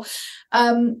anymore,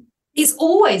 it's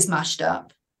always mashed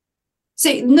up.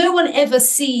 So no one ever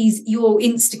sees your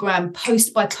Instagram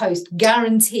post by post,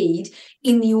 guaranteed,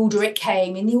 in the order it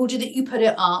came, in the order that you put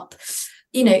it up.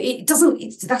 It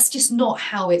doesn't, that's just not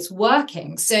how it's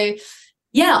working. So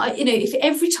yeah, if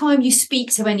every time you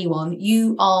speak to anyone,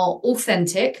 you are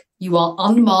authentic, you are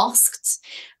unmasked,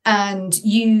 and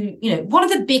one of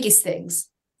the biggest things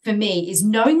for me is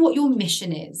knowing what your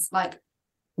mission is. Like,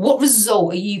 what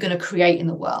result are you going to create in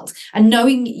the world? And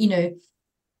knowing,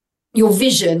 your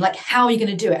vision, like how are you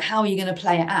going to do it? How are you going to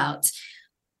play it out?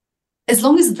 As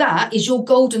long as that is your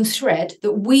golden thread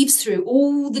that weaves through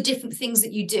all the different things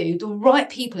that you do, the right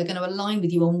people are going to align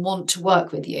with you and want to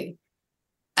work with you.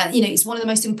 And, it's one of the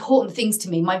most important things to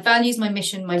me. My values, my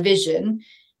mission, my vision,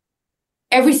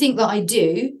 everything that I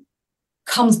do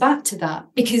comes back to that,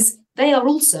 because they are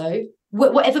also,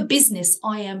 whatever business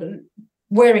I am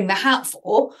wearing the hat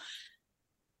for,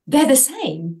 they're the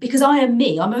same, because I am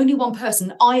me. I'm only one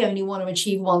person. I only want to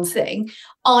achieve one thing.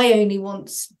 I only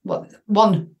want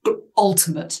one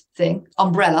ultimate thing,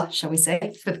 umbrella, shall we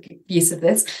say, for the use of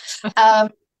this.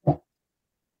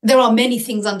 There are many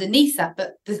things underneath that,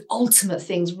 but the ultimate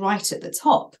thing's right at the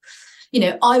top.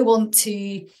 I want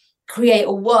to create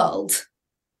a world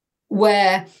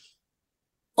where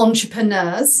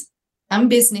entrepreneurs and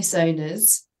business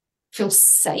owners feel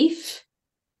safe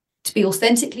to be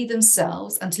authentically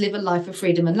themselves and to live a life of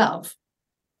freedom and love.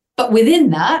 But within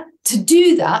that, to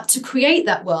do that, to create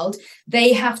that world,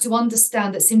 they have to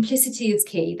understand that simplicity is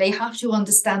key. They have to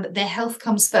understand that their health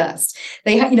comes first.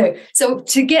 So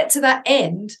to get to that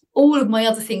end, all of my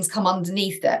other things come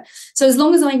underneath that. So as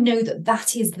long as I know that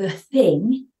that is the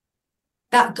thing,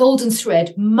 that golden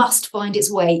thread must find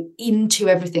its way into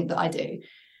everything that I do.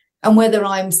 And whether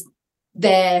I'm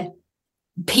there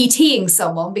PTing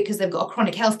someone because they've got a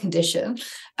chronic health condition,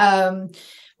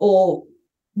 or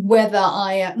whether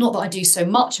not that I do so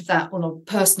much of that on a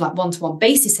personal, like one-to-one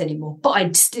basis anymore, but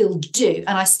I still do.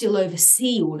 And I still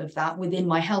oversee all of that within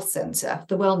my health centre,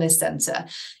 the wellness centre,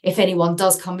 if anyone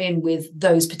does come in with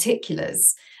those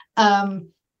particulars. Or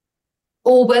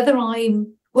whether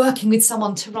I'm working with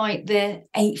someone to write their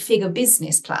 8-figure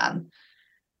business plan,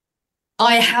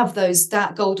 I have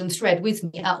that golden thread with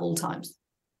me at all times.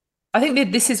 I think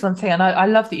that this is one thing, and I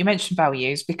love that you mentioned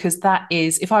values, because that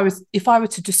is, if I were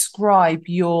to describe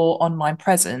your online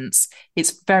presence,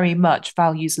 it's very much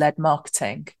values-led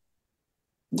marketing.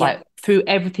 Yeah. Like through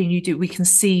everything you do, we can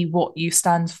see what you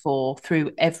stand for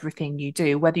through everything you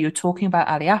do, whether you're talking about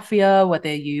Aliafia,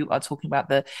 whether you are talking about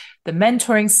the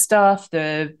mentoring stuff,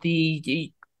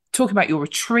 the talking about your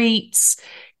retreats,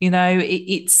 you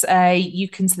can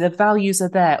see the values are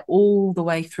there all the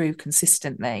way through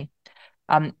consistently.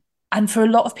 And for a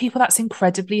lot of people, that's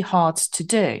incredibly hard to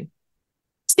do.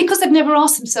 It's because they've never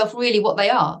asked themselves really what they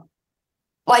are.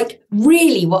 Like,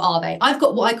 really, what are they? I've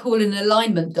got what I call an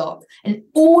alignment doc, and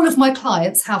all of my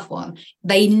clients have one.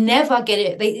 They never get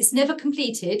it. It's never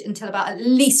completed until about at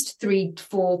least 3,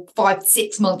 4, 5,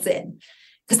 6 months in,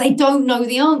 because they don't know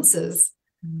the answers.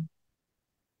 Mm.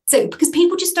 So, because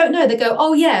people just don't know. They go,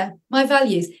 oh, yeah, my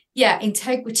values. Yeah,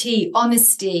 integrity,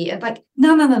 honesty. And like,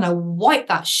 no, wipe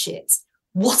that shit.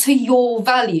 What are your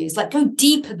values? Like, go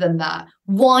deeper than that.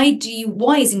 Why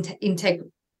is integrity?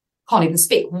 Can't even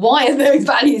speak. Why are those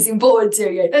values important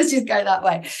to you? Let's just go that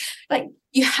way. Like,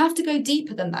 you have to go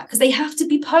deeper than that, because they have to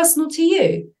be personal to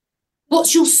you.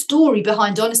 What's your story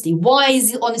behind honesty? Why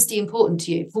is honesty important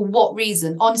to you? For what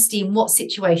reason? Honesty in what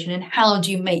situation? And how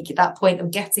do you make that point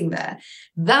of getting there?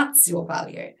 That's your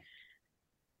value.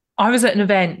 I was at an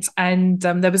event, and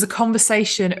there was a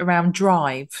conversation around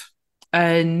drive.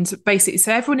 And basically,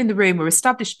 so everyone in the room were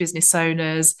established business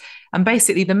owners. And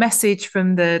basically the message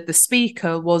from the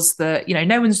speaker was that,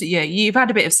 no one's, you've had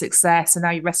a bit of success and now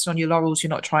you're resting on your laurels. You're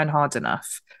not trying hard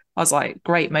enough. I was like,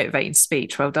 great motivating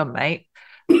speech. Well done, mate.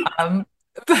 But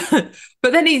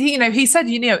then he said,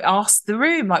 ask the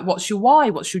room, like, what's your why?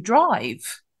 What's your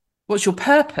drive? What's your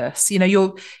purpose?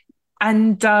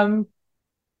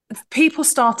 People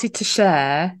started to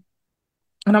share.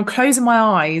 And I'm closing my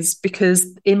eyes because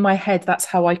in my head, that's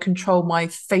how I control my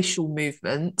facial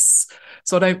movements.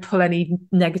 So I don't pull any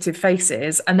negative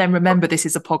faces. And then remember, this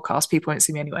is a podcast. People won't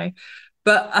see me anyway.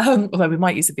 But although we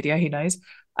might use a video, who knows?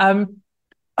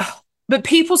 But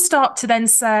people start to then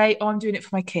say, oh, I'm doing it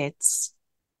for my kids.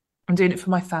 I'm doing it for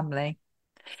my family.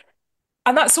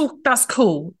 And that's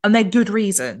cool. And they're good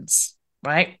reasons,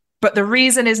 right? But the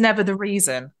reason is never the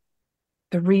reason.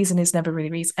 The reason is never really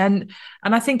reason. And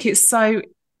I think it's so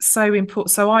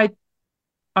important. So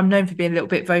I'm known for being a little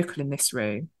bit vocal in this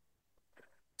room.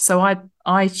 So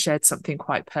I shared something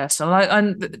quite personal.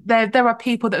 And there are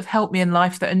people that have helped me in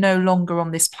life that are no longer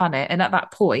on this planet. And at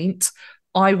that point,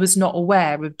 I was not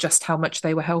aware of just how much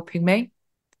they were helping me.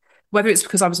 Whether it's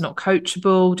because I was not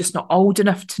coachable, just not old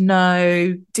enough to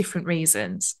know, different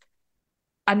reasons.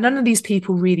 And none of these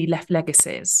people really left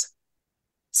legacies.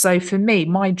 So for me,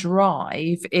 my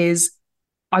drive is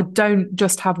I don't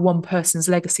just have one person's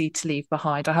legacy to leave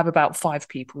behind. I have about 5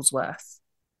 people's worth,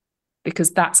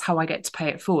 because that's how I get to pay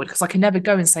it forward, because I can never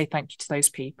go and say thank you to those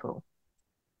people.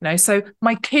 So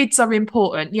my kids are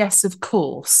important. Yes, of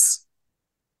course.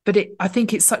 but I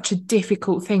think it's such a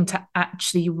difficult thing to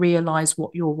actually realize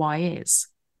what your why is.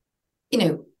 You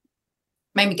know,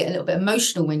 made me get a little bit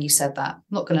emotional when you said that. I'm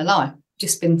not going to lie.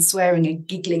 Just been swearing and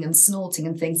giggling and snorting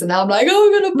and things. And now I'm like, oh,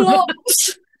 I'm going to blush.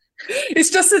 It's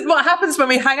just what happens when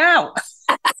we hang out.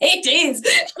 It is.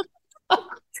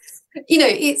 You know,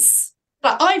 it's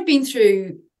like I've been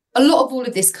through a lot of all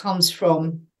of this comes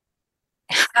from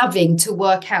having to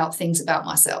work out things about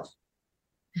myself.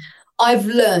 I've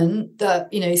learned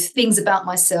that, you know, things about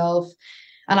myself,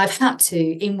 and I've had to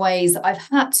in ways that I've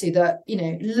had to that, you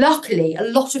know, luckily a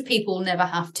lot of people never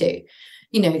have to,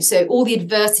 you know, so all the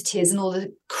adversities and all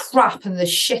the crap and the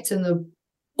shit and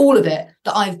all of it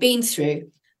that I've been through,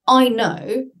 I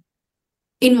know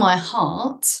in my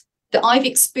heart that I've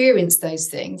experienced those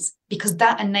things because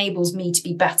that enables me to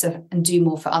be better and do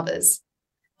more for others.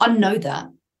 I know that.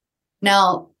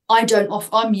 Now,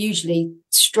 I'm usually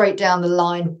straight down the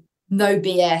line, no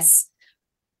BS.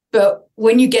 But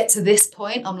when you get to this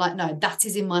point, I'm like, no, that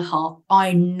is in my heart.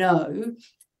 I know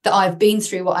that I've been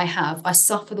through what I have. I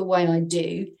suffer the way I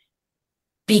do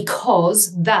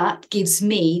because that gives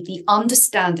me the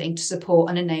understanding to support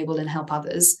and enable and help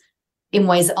others in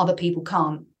ways that other people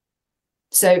can't.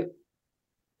 So,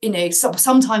 you know,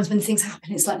 sometimes when things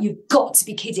happen, it's like, you've got to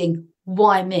be kidding.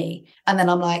 Why me? And then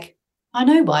I'm like, I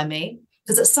know why me.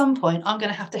 Because at some point, I'm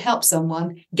going to have to help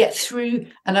someone get through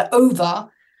and over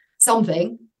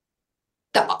something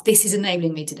that this is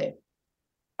enabling me to do.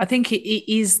 I think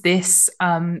it is this,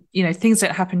 you know, things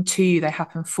don't happen to you, they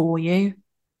happen for you.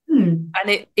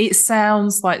 And it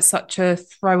sounds like such a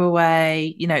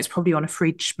throwaway, you know, it's probably on a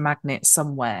fridge magnet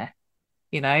somewhere,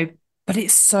 you know, but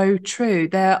it's so true.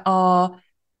 There are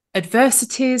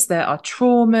adversities, there are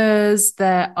traumas,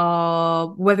 there are,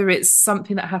 whether it's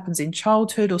something that happens in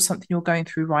childhood or something you're going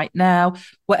through right now,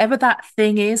 whatever that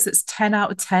thing is that's 10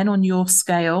 out of 10 on your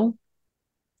scale,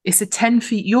 it's a 10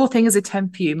 for you. Your thing is a 10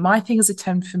 for you. My thing is a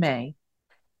 10 for me.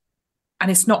 And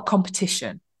it's not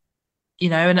competition, you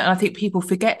know, and I think people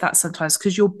forget that sometimes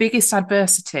because your biggest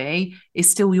adversity is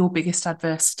still your biggest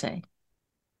adversity.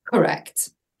 Correct.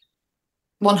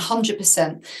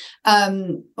 100%.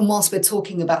 And whilst we're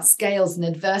talking about scales and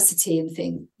adversity and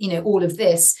things, you know, all of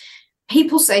this,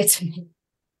 people say to me,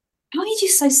 how are you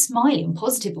just so smiley and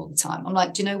positive all the time? I'm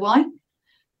like, do you know why?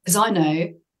 Because I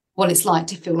know what it's like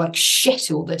to feel like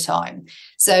shit all the time.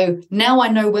 So now I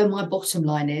know where my bottom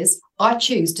line is. I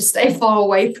choose to stay far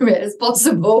away from it as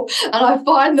possible. And I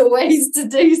find the ways to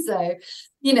do so,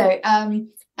 you know,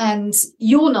 and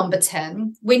your number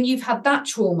 10, when you've had that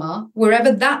trauma,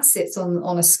 wherever that sits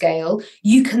on a scale,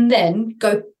 you can then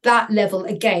go that level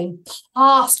again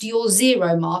past your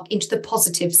 0 mark into the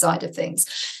positive side of things.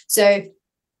 So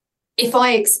if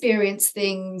I experience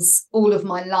things all of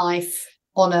my life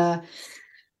on a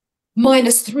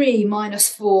 -3,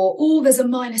 -4, oh, there's a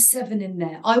 -7 in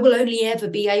there, I will only ever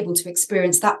be able to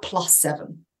experience that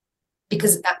 +7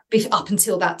 because up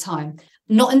until that time.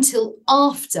 Not until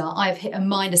after I've hit a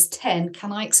 -10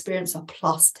 can I experience a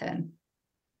 +10.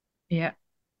 Yeah.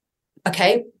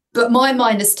 Okay. But my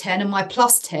 -10 and my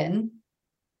 +10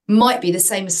 might be the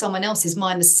same as someone else's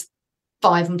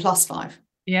 -5 and +5.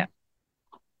 Yeah.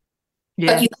 Yeah.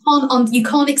 But you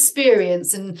can't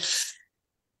experience and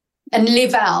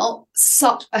live out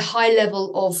such a high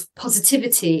level of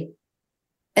positivity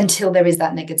until there is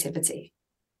that negativity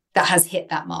that has hit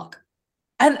that mark.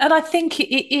 And I think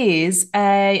it is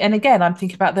and again, I'm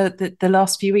thinking about the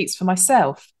last few weeks for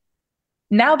myself.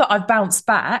 Now that I've bounced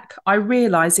back, I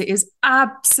realise it is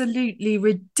absolutely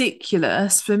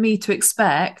ridiculous for me to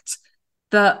expect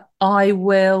that I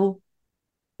will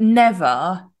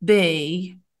never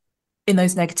be in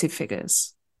those negative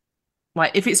figures.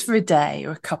 Like if it's for a day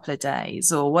or a couple of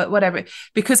days or whatever,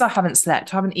 because I haven't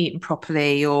slept, I haven't eaten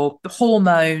properly, or the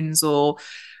hormones or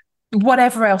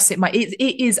whatever else it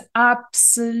is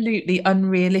absolutely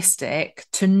unrealistic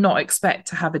to not expect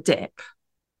to have a dip.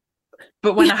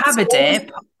 But when I have a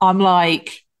dip, I'm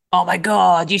like, oh my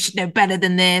God, you should know better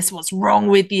than this. What's wrong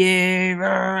with you?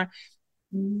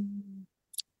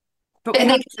 But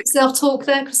negative self-talk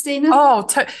there, Christina. Oh,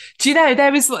 do you know,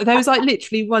 there was like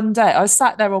literally one day I was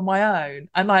sat there on my own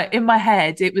and like in my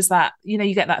head, it was that, you know,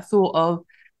 you get that thought of,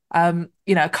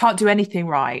 you know, I can't do anything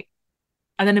right.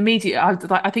 And then immediately,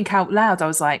 I think out loud, I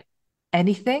was like,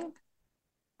 anything?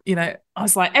 You know, I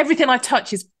was like, everything I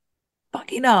touch is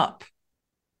fucking up.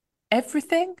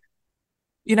 Everything?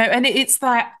 You know, and it's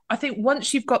that, I think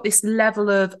once you've got this level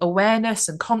of awareness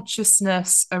and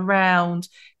consciousness around,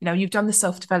 you know, you've done the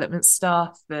self-development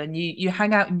stuff and you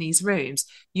hang out in these rooms,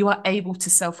 you are able to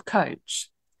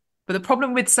self-coach. But the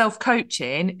problem with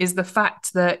self-coaching is the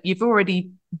fact that you've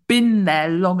already been there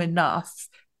long enough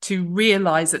to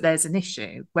realize that there's an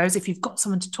issue. Whereas if you've got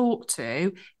someone to talk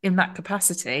to in that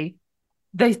capacity,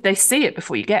 they see it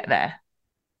before you get there.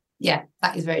 Yeah,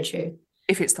 that is very true.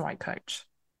 If it's the right coach.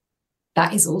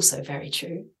 That is also very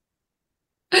true.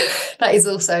 That is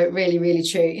also really, really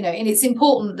true. And it's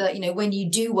important that, when you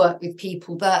do work with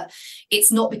people, that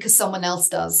it's not because someone else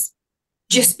does.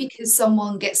 Just because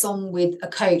someone gets on with a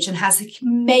coach and has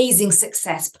amazing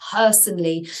success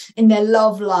personally in their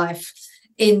love life,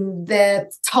 in their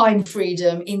time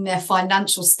freedom, in their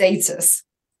financial status,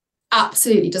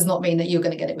 absolutely does not mean that you're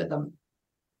going to get it with them.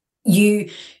 You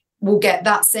will get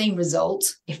that same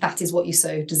result, if that is what you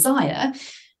so desire,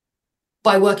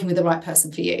 by working with the right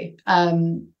person for you.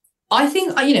 I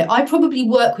think, I probably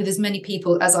work with as many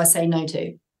people as I say no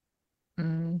to,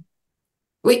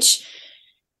 which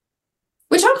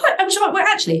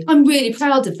I'm really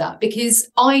proud of that, because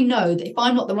I know that if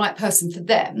I'm not the right person for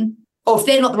them, or if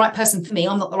they're not the right person for me,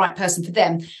 I'm not the right person for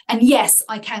them. And yes,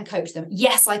 I can coach them.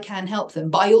 Yes, I can help them.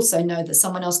 But I also know that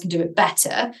someone else can do it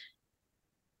better.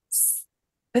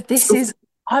 But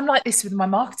I'm like this with my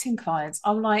marketing clients.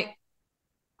 I'm like,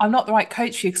 I'm not the right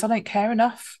coach for you because I don't care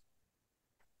enough.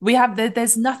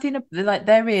 There's nothing like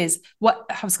there is what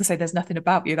I was gonna say, there's nothing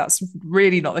about you. That's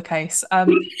really not the case. But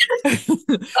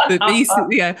these,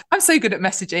 I'm so good at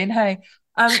messaging. Hey,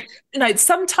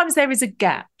 sometimes there is a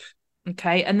gap.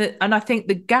 Okay. And I think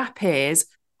the gap is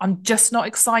I'm just not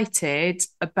excited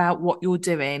about what you're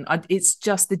doing. It's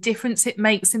just the difference it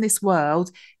makes in this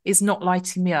world is not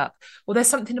lighting me up. Or there's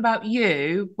something about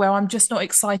you where I'm just not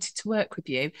excited to work with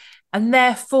you. And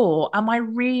therefore,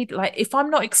 if I'm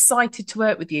not excited to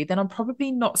work with you, then I'm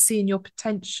probably not seeing your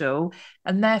potential.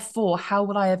 And therefore, how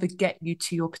will I ever get you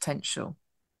to your potential?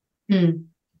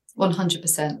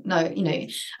 100%. No,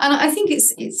 and I think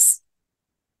it's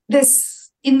this.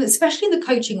 Especially in the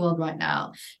coaching world right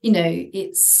now,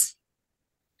 it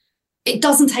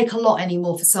doesn't take a lot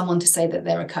anymore for someone to say that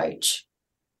they're a coach.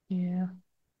 Yeah.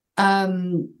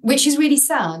 Which is really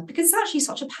sad, because it's actually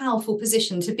such a powerful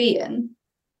position to be in.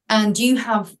 And you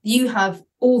have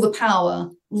all the power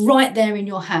right there in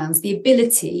your hands, the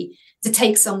ability to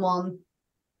take someone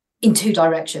in two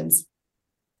directions.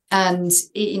 And,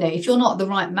 if you're not the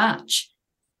right match,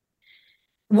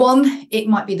 one, it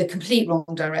might be the complete wrong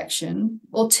direction,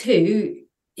 or two,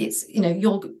 it's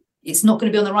not going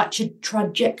to be on the right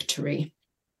trajectory.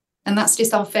 And that's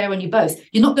just unfair on you both.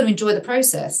 You're not going to enjoy the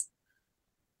process.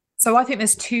 So I think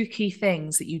there's two key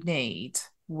things that you need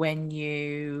when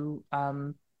you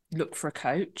look for a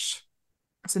coach.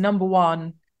 So number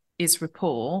one is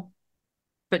rapport,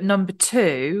 but number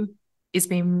two is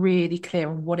being really clear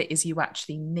on what it is you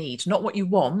actually need, not what you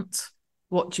want,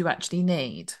 what do you actually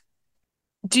need.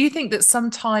 Do you think that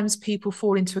sometimes people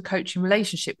fall into a coaching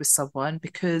relationship with someone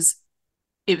because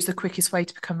it was the quickest way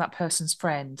to become that person's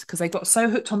friend, because they got so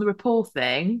hooked on the rapport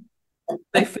thing,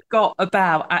 they forgot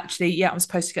about actually, I'm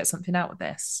supposed to get something out of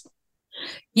this?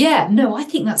 Yeah, no, I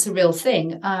think that's a real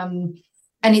thing. And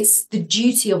it's the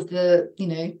duty of the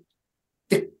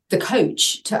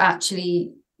coach to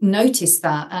actually notice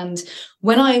that. And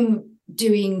when I'm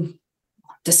doing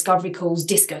discovery calls,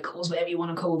 disco calls, whatever you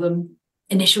want to call them,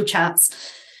 initial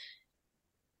chats,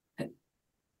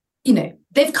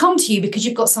 they've come to you because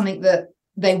you've got something that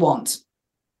they want,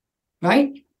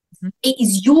 right? Mm-hmm. It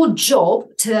is your job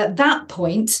to, at that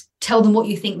point, tell them what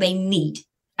you think they need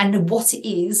and what it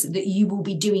is that you will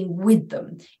be doing with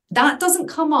them. That doesn't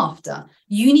come after.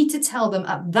 You need to tell them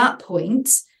at that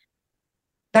point,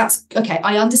 that's okay,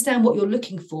 I understand what you're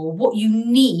looking for, what you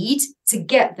need to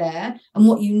get there, and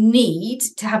what you need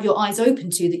to have your eyes open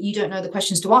to that you don't know the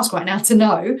questions to ask right now to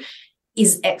know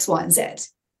is X, Y, and Z.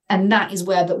 And that is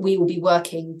where that we will be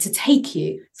working to take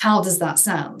you. How does that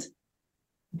sound?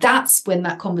 That's when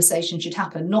that conversation should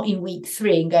happen, not in week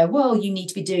 3 and go, well, you need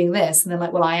to be doing this. And they're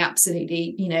like, well, I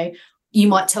absolutely, you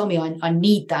might tell me I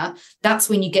need that. That's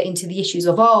when you get into the issues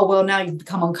of, oh, well, now you've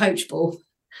become uncoachable.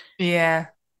 Yeah.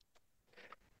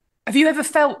 Have you ever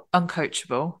felt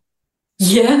uncoachable?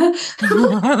 Yeah.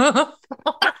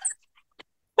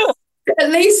 At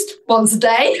least once a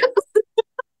day.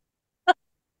 Of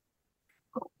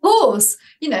course,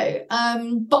 but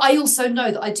I also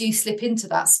know that I do slip into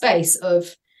that space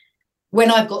of when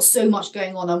I've got so much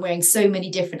going on, I'm wearing so many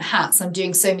different hats, I'm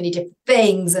doing so many different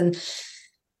things, and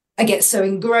I get so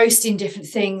engrossed in different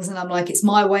things, and I'm like, it's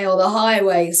my way or the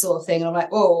highway sort of thing. And I'm like,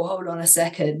 oh, hold on a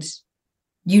second.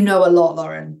 You know a lot,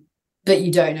 Lauren, but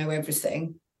you don't know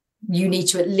everything. You need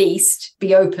to at least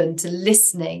be open to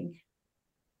listening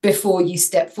before you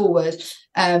step forward.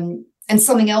 And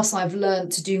something else I've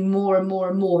learned to do more and more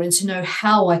and more, and to know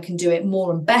how I can do it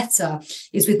more and better,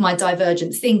 is with my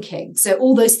divergent thinking. So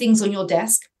all those things on your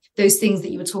desk, those things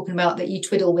that you were talking about that you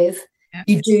twiddle with. Yeah.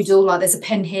 You doodle, like there's a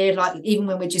pen here, like even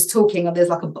when we're just talking, there's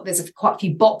quite a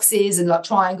few boxes and like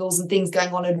triangles and things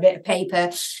going on in a bit of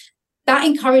paper. That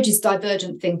encourages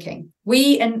divergent thinking.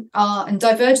 And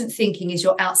divergent thinking is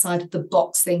your outside of the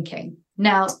box thinking.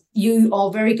 Now, you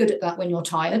are very good at that when you're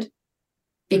tired,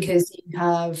 because you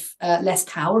have less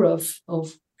power of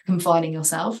confining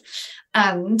yourself,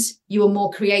 and you are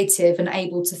more creative and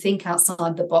able to think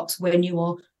outside the box when you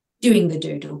are doing the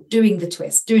doodle, doing the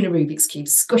twist, doing a Rubik's Cube,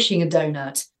 squishing a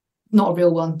donut. Not a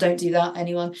real one. Don't do that,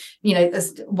 anyone.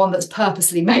 There's one that's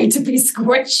purposely made to be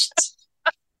squished.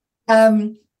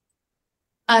 And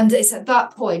it's at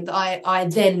that point that I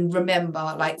then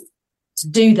remember, like, to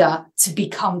do that, to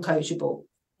become coachable,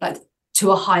 like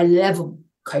to a high level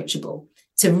coachable,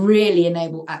 to really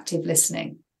enable active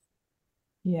listening.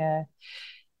 Yeah.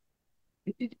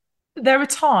 There are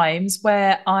times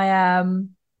where I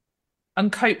am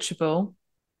uncoachable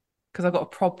because I've got a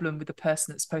problem with the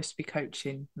person that's supposed to be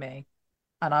coaching me.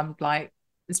 And I'm like,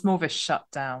 it's more of a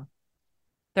shutdown.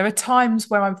 There are times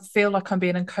where I feel like I'm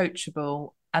being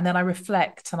uncoachable, and then I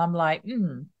reflect and I'm like,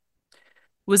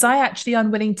 was I actually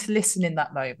unwilling to listen in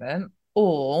that moment?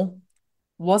 Or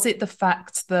was it the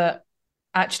fact that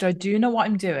actually I do know what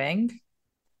I'm doing,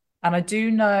 and I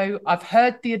do know I've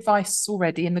heard the advice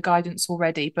already and the guidance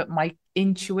already, but my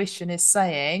intuition is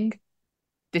saying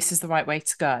this is the right way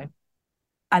to go.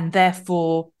 And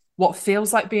therefore, what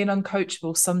feels like being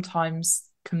uncoachable sometimes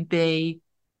can be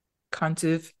kind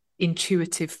of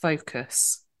intuitive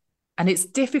focus. And it's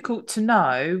difficult to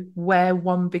know where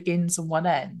one begins and one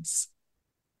ends.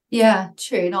 Yeah,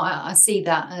 true. No, I see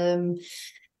that.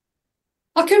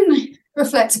 I can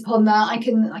reflect upon that. I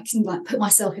can like put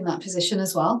myself in that position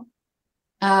as well.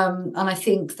 And I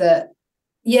think that,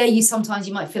 yeah, you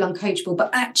might feel uncoachable,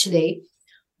 but actually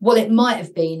what it might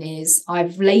have been is,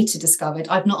 I've later discovered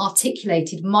I've not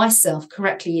articulated myself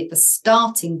correctly at the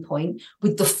starting point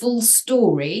with the full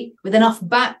story, with enough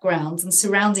background and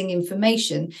surrounding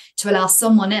information to allow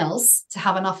someone else to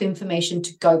have enough information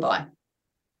to go by.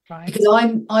 Right. Because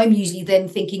I'm usually then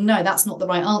thinking, no, that's not the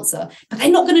right answer, but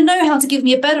they're not going to know how to give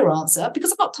me a better answer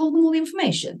because I've not told them all the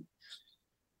information.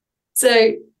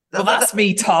 So, well, that's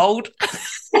me told.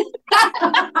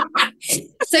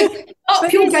 So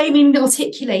up your game in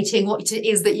articulating what it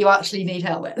is that you actually need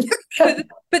help with.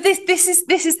 but this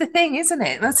is the thing, isn't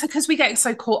it? That's because we get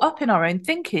so caught up in our own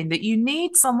thinking that you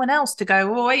need someone else to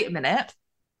go, oh, wait a minute.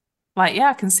 Like, yeah,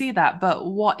 I can see that. But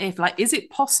what if, like, is it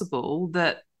possible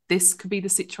that this could be the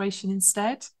situation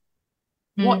instead?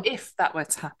 What if that were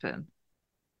to happen?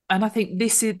 And I think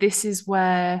this is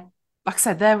where, like I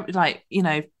said, they're like,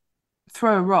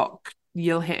 throw a rock,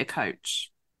 you'll hit a coach.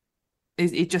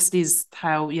 It just is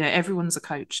how, everyone's a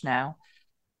coach now.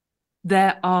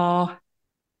 There are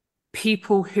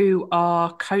people who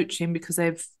are coaching because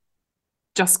they've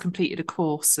just completed a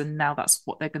course and now that's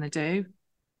what they're going to do.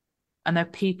 And there are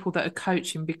people that are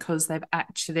coaching because they've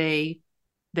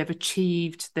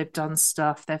achieved, they've done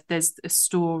stuff. There's a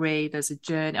story, there's a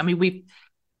journey. I mean,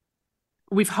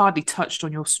 we've hardly touched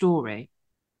on your story.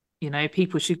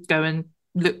 People should go and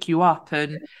look you up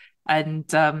and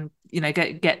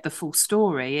get the full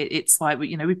story. It's like,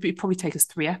 it'd probably take us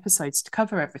 3 episodes to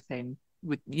cover everything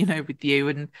with you,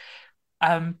 and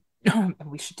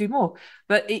we should do more.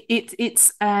 But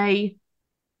it's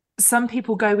some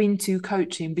people go into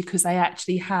coaching because they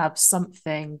actually have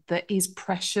something that is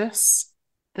precious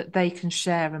that they can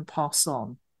share and pass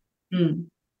on.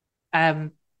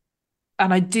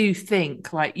 And I do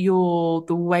think, like, the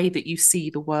way that you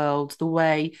see the world, the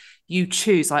way you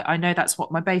choose, I know that's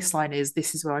what my baseline is.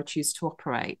 This is where I choose to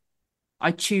operate.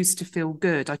 I choose to feel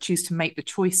good. I choose to make the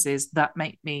choices that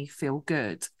make me feel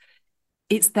good.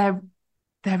 They're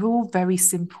all very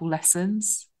simple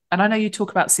lessons. And I know you talk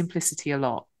about simplicity a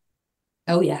lot.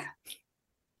 Oh, yeah.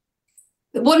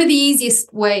 One of the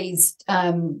easiest ways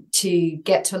to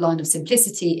get to a line of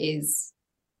simplicity is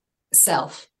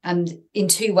self. And in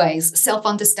 2 ways,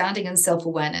 self-understanding and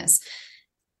self-awareness.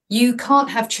 You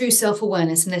can't have true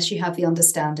self-awareness unless you have the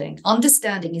understanding.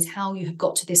 Understanding is how you have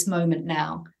got to this moment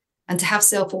now. And to have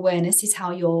self-awareness is how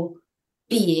you're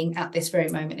being at this very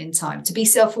moment in time. To be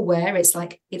self-aware, it's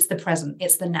the present,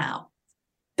 it's the now.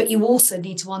 But you also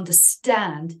need to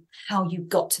understand how you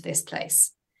got to this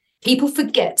place. People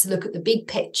forget to look at the big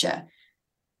picture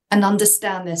and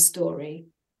understand their story,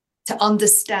 to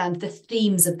understand the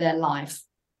themes of their life,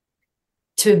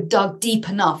 to have dug deep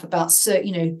enough about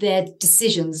their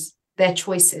decisions, their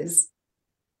choices,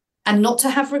 and not to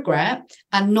have regret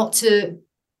and not to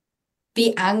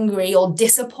be angry or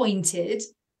disappointed,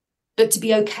 but to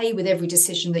be okay with every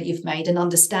decision that you've made and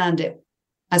understand it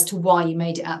as to why you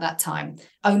made it at that time.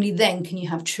 Only then can you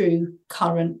have true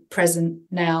current, present,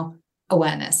 now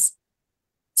awareness.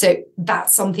 So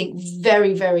that's something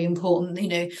very, very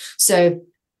important, So,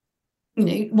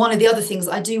 one of the other things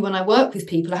I do when I work with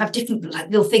people, I have different like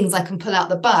little things I can pull out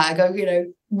the bag of,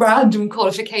 random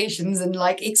qualifications and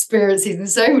like experiences in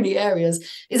so many areas,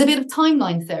 is a bit of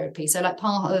timeline therapy. So like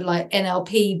part of like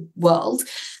NLP world,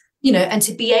 and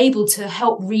to be able to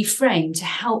help reframe, to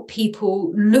help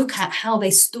people look at how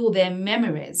they store their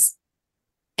memories,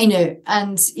 and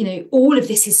all of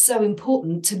this is so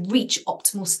important to reach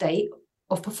optimal state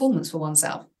of performance for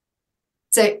oneself.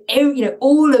 So,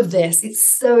 all of this, it's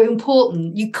so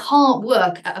important. You can't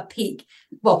work at a peak.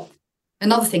 Well,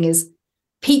 another thing is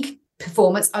peak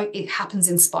performance, it happens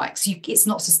in spikes. It's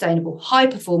not sustainable. High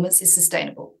performance is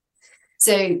sustainable.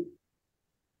 So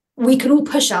we can all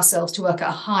push ourselves to work at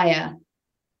a higher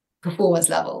performance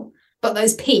level, but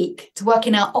to work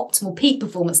in our optimal peak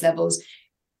performance levels,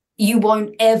 you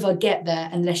won't ever get there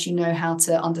unless you know how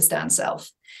to understand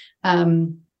self.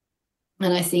 And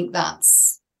I think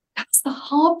that's the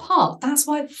hard part. That's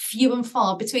why few and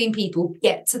far between people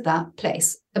get to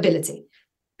that ability.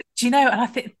 Do you know, and I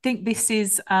think this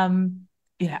is, am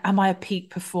I a peak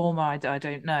performer? I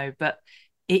don't know, but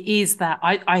it is that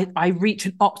I reach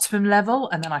an optimum level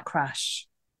and then I crash.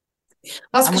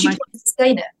 That's because you can't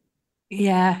sustain it.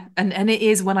 Yeah, and it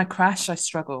is when I crash, I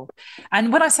struggle.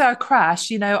 And when I say I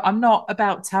crash, I'm not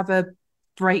about to have a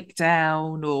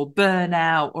breakdown or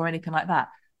burnout or anything like that.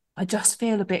 I just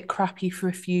feel a bit crappy for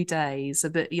a few days. I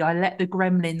let the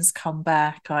gremlins come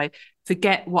back. I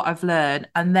forget what I've learned,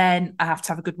 and then I have to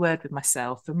have a good word with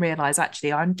myself and realize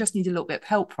actually I just need a little bit of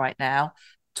help right now.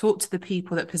 Talk to the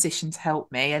people that are positioned to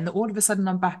help me, and all of a sudden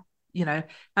I'm back.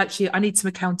 Actually I need some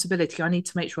accountability. I need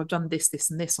to make sure I've done this, this,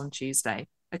 and this on Tuesday.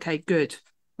 Okay, good.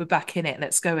 We're back in it.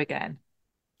 Let's go again.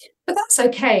 But that's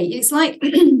okay. It's like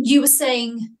you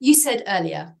said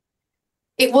earlier.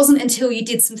 It wasn't until you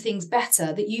did some things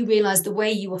better that you realized the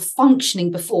way you were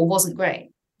functioning before wasn't great.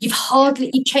 You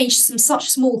changed some such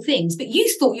small things, but you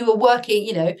thought you were working,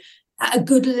 at a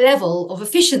good level of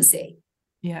efficiency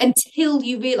until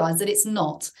you realize that it's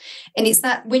not. And it's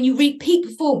that when you reach peak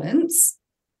performance,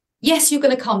 yes, you're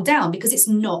going to come down because it's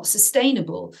not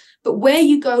sustainable. But where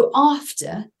you go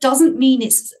after doesn't mean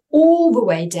it's all the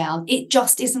way down. It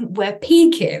just isn't where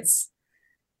peak is.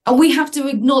 And we have to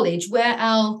acknowledge where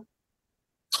our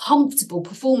comfortable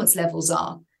performance levels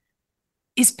are.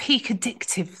 Is peak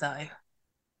addictive though?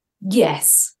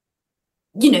 Yes.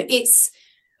 It's,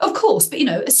 of course, but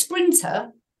a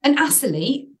sprinter, an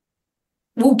athlete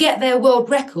will get their world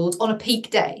record on a peak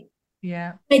day.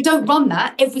 Yeah. They don't run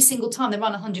that every single time they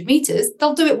run 100 meters.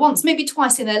 They'll do it once, maybe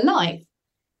twice in their life.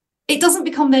 It doesn't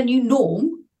become their new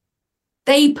norm.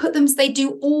 They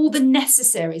do all the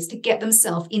necessaries to get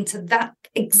themselves into that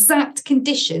exact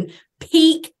condition,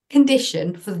 peak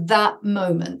condition for that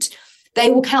moment. They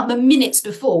will count the minutes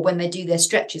before when they do their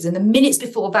stretches and the minutes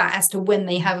before that as to when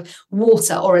they have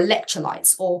water or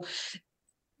electrolytes or,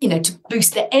 to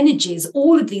boost their energies,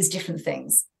 all of these different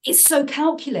things. It's so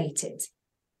calculated.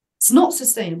 It's not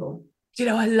sustainable.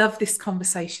 I love this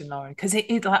conversation, Lauren, because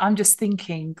I'm just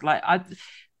thinking like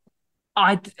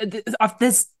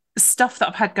there's stuff that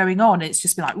I've had going on. It's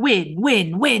just been like win,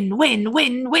 win, win, win,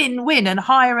 win, win, win, and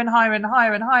higher and higher and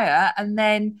higher and higher. And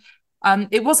then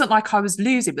it wasn't like I was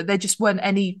losing, but there just weren't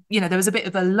any, there was a bit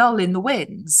of a lull in the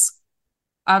wins.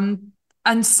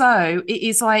 And so it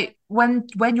is like when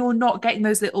you're not getting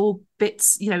those little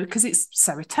bits, because it's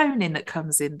serotonin that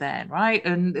comes in there, right?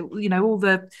 And all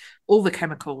the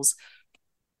chemicals.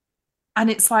 And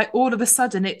it's like all of a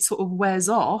sudden it sort of wears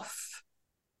off.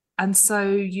 And so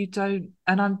you don't,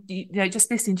 and I'm, just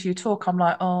listening to you talk, I'm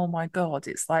like, oh my God,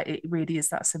 it's like, it really is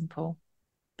that simple.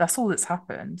 That's all that's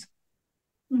happened.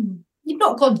 You've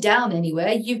not gone down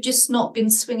anywhere. You've just not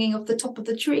been swinging off the top of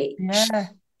the tree. Yeah.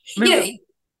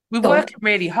 We're working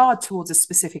really hard towards a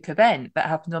specific event that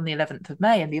happened on the 11th of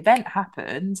May, and the event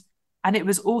happened. And it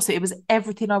was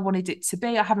everything I wanted it to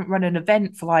be. I haven't run an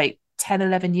event for like 10,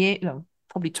 11 years,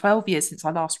 probably 12 years since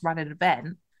I last ran an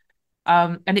event.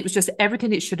 And it was just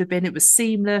everything it should have been. It was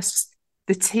seamless.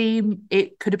 The team,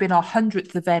 it could have been our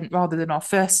 100th event rather than our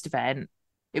first event.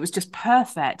 It was just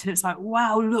perfect. And it's like,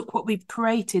 wow, look what we've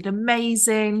created.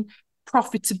 Amazing,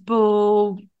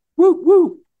 profitable, woo,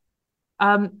 woo.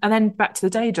 And then back to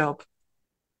the day job,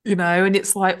 and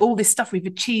it's like all this stuff we've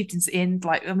achieved and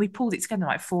we pulled it together in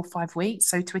like 4 or 5 weeks.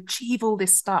 So to achieve all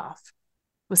this stuff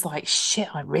was like, shit,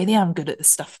 I really am good at the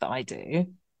stuff that I do.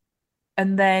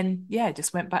 And then,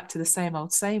 just went back to the same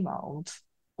old,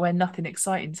 where nothing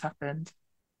exciting's happened.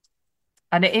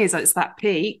 And it's that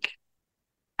peak.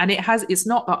 And it's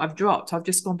not that I've dropped, I've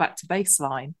just gone back to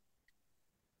baseline.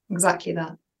 Exactly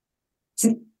that.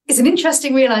 It's an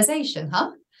interesting realization,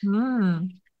 huh?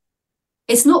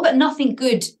 It's not that nothing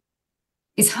good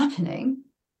is happening,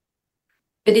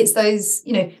 but it's those,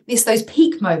 it's those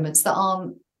peak moments that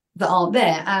aren't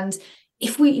there. And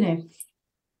if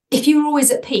you're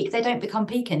always at peak, they don't become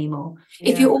peak anymore.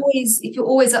 Yeah. If you're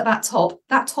always at that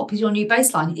top is your new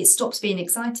baseline. It stops being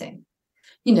exciting.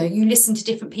 You listen to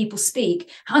different people speak.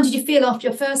 How did you feel after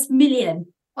your first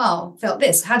million? Well, felt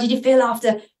this. How did you feel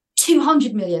after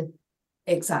 200 million?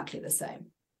 Exactly the same.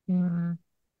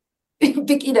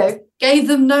 Gave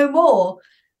them no more.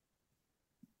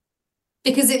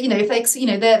 Because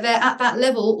if they're at that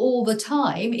level all the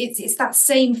time, it's that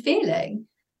same feeling.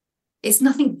 It's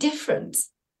nothing different.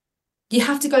 You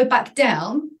have to go back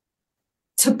down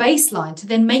to baseline to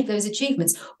then make those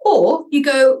achievements. Or you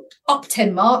go up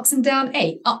 10 marks and down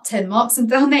 8, up 10 marks and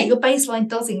down 8. Your baseline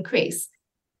does increase.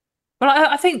 Well,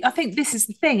 I think this is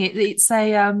the thing. It's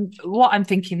what I'm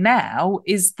thinking now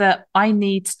is that I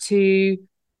need to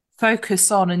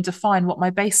focus on and define what my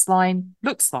baseline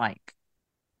looks like,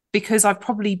 because I've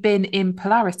probably been in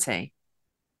polarity.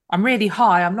 I'm really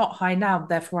high. I'm not high now,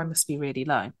 therefore I must be really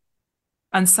low.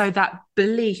 And so that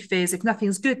belief is, if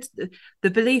nothing's good, the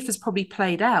belief has probably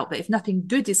played out that if nothing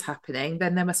good is happening,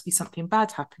 then there must be something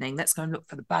bad happening. Let's go and look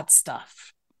for the bad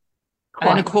stuff. Quite.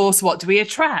 And of course, what do we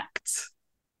attract?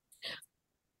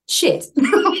 Shit.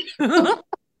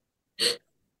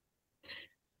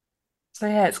 So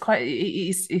yeah,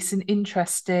 it's an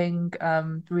interesting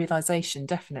realization,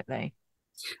 definitely.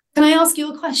 Can I ask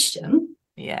you a question?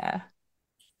 Yeah.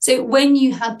 So when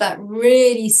you had that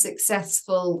really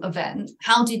successful event,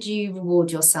 how did you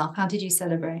reward yourself? How did you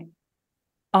celebrate?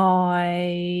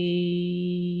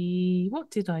 What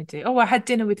did I do? Oh, I had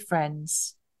dinner with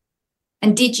friends.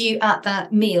 And did you at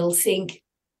that meal think,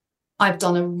 I've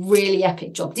done a really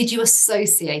epic job? Did you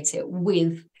associate it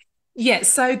with? Yeah,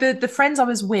 so the friends I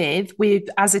was with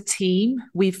as a team,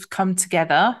 we've come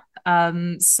together.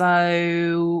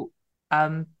 So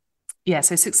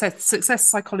Success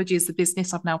Psychology is the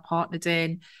business I've now partnered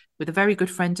in with a very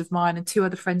good friend of mine, and 2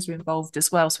 other friends are involved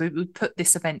as well. So we put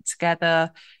this event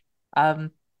together.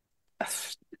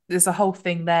 There's a whole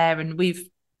thing there, and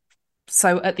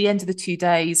so at the end of the 2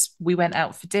 days, we went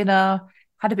out for dinner,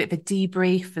 had a bit of a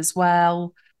debrief as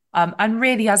well, and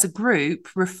really as a group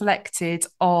reflected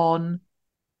on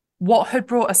what had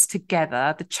brought us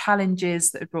together, the challenges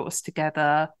that had brought us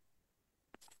together,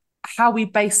 how we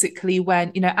basically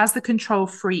went, as the control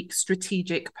freak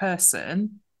strategic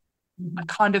person, I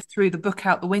kind of threw the book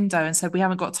out the window and said, we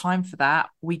haven't got time for that.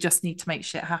 We just need to make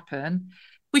shit happen,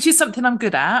 which is something I'm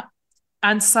good at.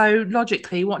 And so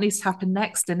logically, what needs to happen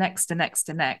next and next and next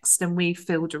and next? And we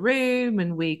filled a room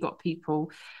and we got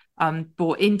people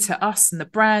bought into us and the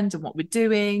brand and what we're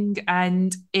doing.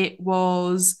 And it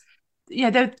was,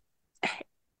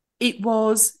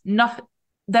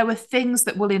 there were things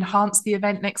that will enhance the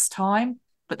event next time,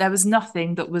 but there was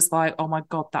nothing that was like, oh my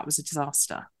God, that was a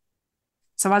disaster.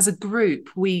 So as a group,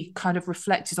 we kind of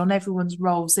reflected on everyone's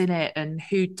roles in it and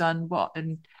who'd done what.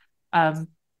 And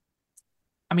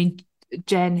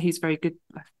Jen, who's a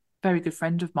very good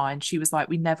friend of mine, she was like,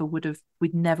 we'd never would have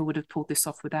pulled this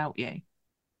off without you.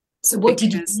 So what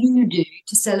did you do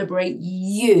to celebrate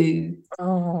you?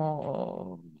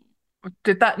 Oh,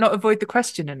 did that not avoid the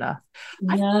question enough?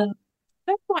 No.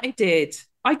 I know what I did.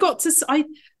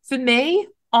 For me,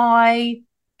 I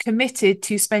committed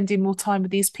to spending more time with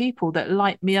these people that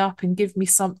light me up and give me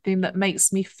something that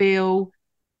makes me feel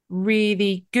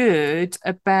really good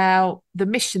about the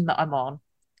mission that I'm on,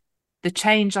 the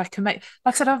change I can make.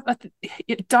 Like I said,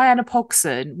 Diana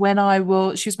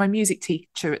Pogson, she was my music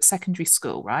teacher at secondary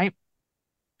school, right?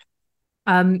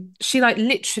 She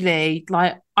literally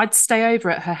I'd stay over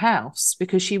at her house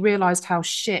because she realized how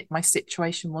shit my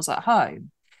situation was at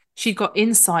home. She got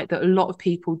insight that a lot of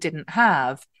people didn't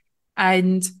have,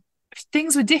 and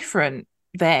things were different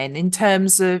then in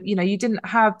terms of, you didn't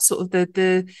have sort of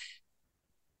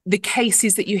the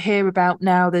cases that you hear about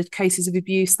now, the cases of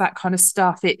abuse, that kind of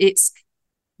stuff. There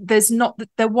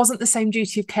wasn't the same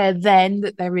duty of care then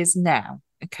that there is now.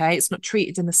 Okay, it's not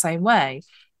treated in the same way.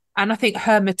 And I think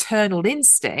her maternal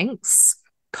instincts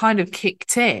kind of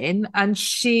kicked in, and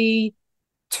she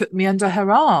took me under her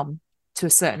arm to a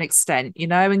certain extent,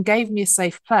 and gave me a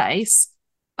safe place.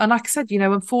 And like I said,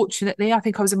 unfortunately, I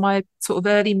think I was in my sort of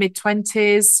early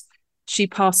mid-20s. She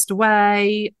passed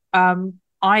away.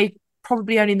 I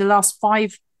probably only in the last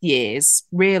 5 years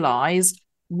realised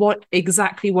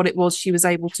exactly what it was she was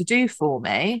able to do for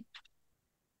me.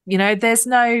 There's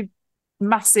no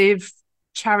massive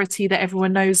charity that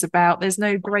everyone knows about. There's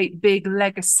no great big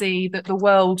legacy that the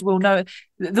world will know.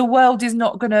 The world is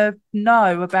not going to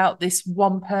know about this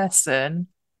one person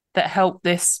that helped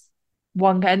this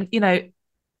one. And,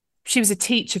 she was a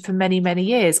teacher for many, many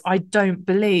years. I don't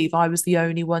believe I was the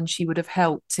only one she would have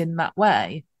helped in that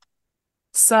way.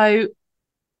 So,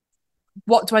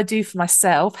 what do I do for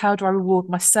myself? How do I reward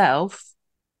myself?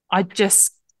 I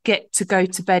just get to go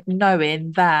to bed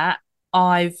knowing that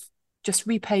I've just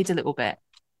repaid a little bit.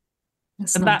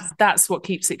 That's And nice. that's what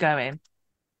keeps it going.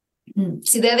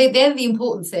 See, they're the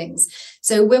important things.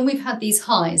 So when we've had these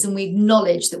highs and we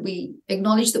acknowledge that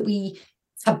we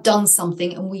have done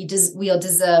something and we are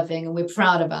deserving and we're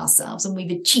proud of ourselves and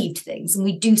we've achieved things and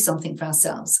we do something for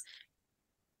ourselves,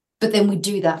 but then we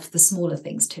do that for the smaller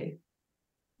things too.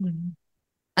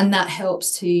 And that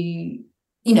helps to,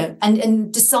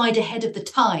 and decide ahead of the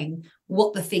time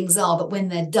what the things are, but when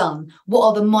they're done, what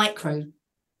are the micro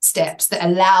steps that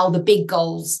allow the big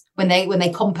goals when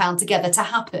they compound together to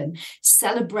happen.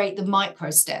 Celebrate the micro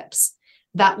steps.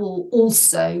 That will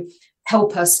also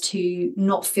help us to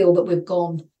not feel that we've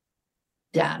gone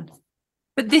down.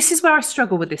 But this is where I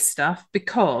struggle with this stuff,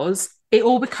 because it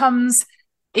becomes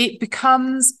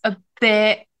a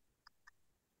bit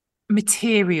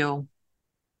material.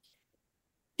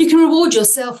 You can reward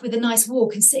yourself with a nice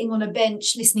walk and sitting on a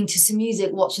bench, listening to some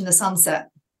music, watching the sunset.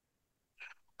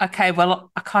 Okay,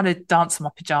 well, I kind of dance in my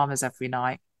pajamas every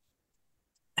night.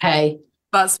 Hey,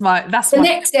 that's my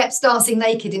next step's dancing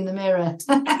naked in the mirror.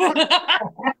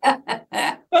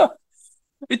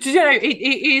 It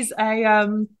is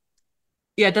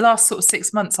the last sort of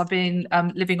 6 months I've been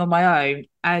living on my own,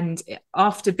 and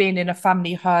after being in a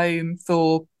family home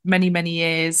for many, many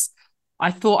years, I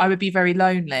thought I would be very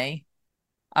lonely.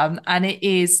 And it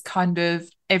is kind of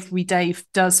every day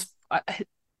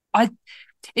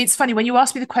it's funny, when you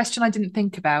asked me the question, I didn't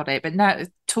think about it, but now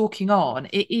talking on,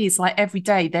 it is like every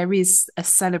day there is a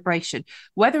celebration,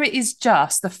 whether it is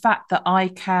just the fact that I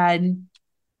can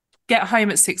get home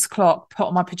at 6 o'clock, put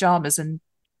on my pajamas, and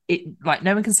it, like,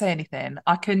 no one can say anything.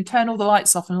 I can turn all the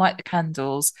lights off and light the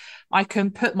candles. I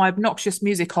can put my obnoxious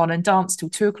music on and dance till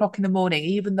 2 o'clock in the morning,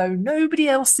 even though nobody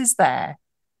else is there,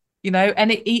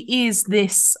 and it is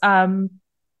this, I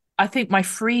think my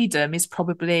freedom is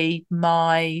probably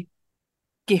my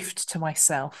gift to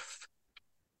myself.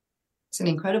 It's an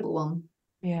incredible one.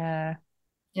 Yeah.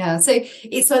 So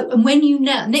it's like, and when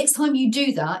next time you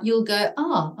do that, you'll go,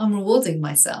 I'm rewarding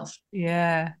myself.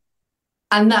 Yeah.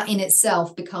 And that in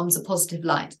itself becomes a positive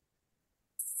light.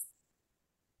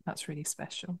 That's really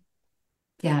special.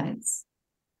 Yeah,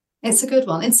 it's a good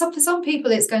one. And for some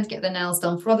people, it's going to get their nails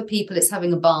done. For other people, it's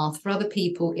having a bath. For other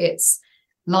people, it's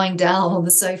lying down on the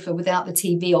sofa without the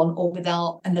TV on or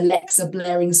without an Alexa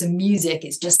blaring some music.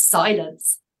 It's just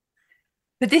silence.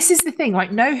 But this is the thing,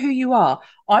 like, know who you are.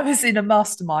 I was in a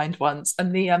mastermind once,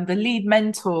 and the lead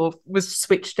mentor was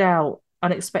switched out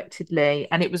unexpectedly,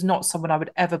 and it was not someone I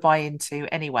would ever buy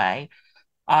into anyway.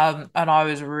 And I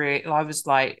was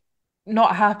like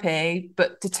not happy,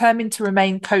 but determined to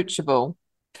remain coachable.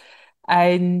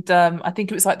 And I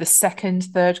think it was like the second,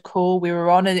 third call we were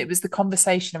on, and it was the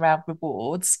conversation around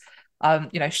rewards.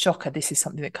 Shocker, this is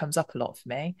something that comes up a lot for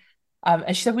me.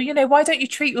 And she said, well, why don't you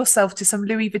treat yourself to some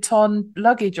Louis Vuitton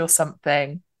luggage or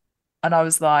something? And I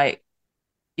was like,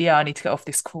 yeah, I need to get off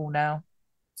this call now.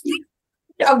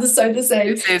 I'm the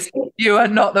same. You are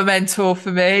not the mentor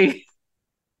for me.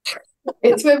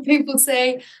 It's when people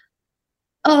say,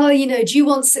 do you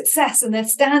want success? And they're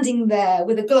standing there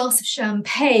with a glass of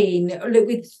champagne,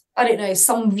 with, I don't know,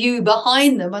 some view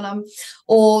behind them,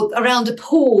 or around a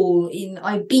pool in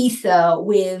Ibiza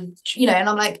with, and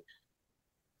I'm like,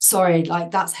 sorry,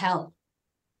 like, that's hell.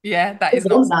 Yeah, that is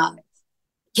not that.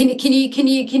 Can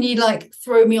you like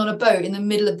throw me on a boat in the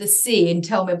middle of the sea and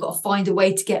tell me I've got to find a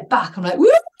way to get back? I'm like, woo!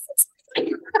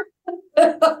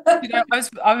 I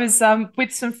was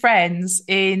with some friends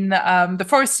in the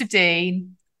Forest of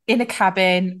Dean, in a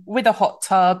cabin with a hot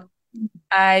tub,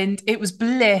 and it was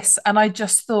bliss. And I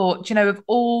just thought, of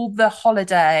all the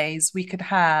holidays we could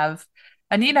have,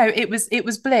 and it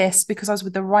was bliss because I was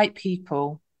with the right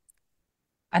people,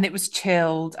 and it was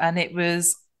chilled, and it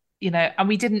was, and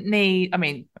we didn't need. I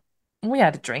mean, we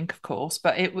had a drink, of course,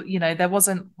 but there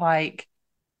wasn't like.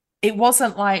 It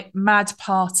wasn't like mad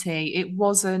party. It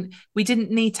wasn't, we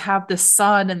didn't need to have the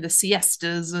sun and the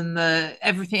siestas and the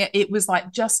everything. It was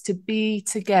like just to be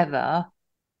together.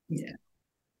 Yeah.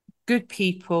 Good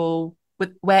people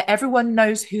where everyone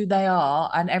knows who they are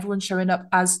and everyone's showing up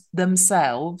as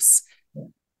themselves. Yeah.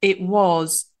 It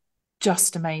was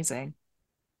just amazing.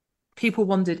 people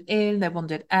wandered in, they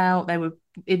wandered out, they were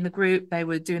in the group, they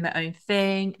were doing their own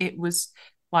thing. It was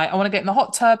like, I want to get in the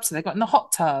hot tub, so they got in the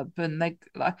hot tub, and they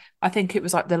like, I think it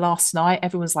was like the last night,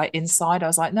 everyone's like inside. I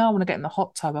was like, no, I want to get in the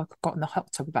hot tub. I got in the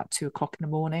hot tub about 2 o'clock in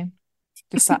the morning,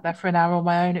 just sat there for an hour on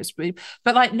my own. It's really,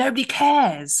 but like nobody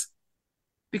cares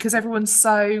because everyone's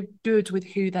so good with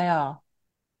who they are,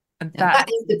 and Yeah, that,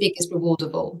 that is the biggest reward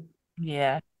of all.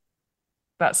 yeah,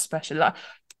 that's special. Like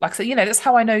I said, that's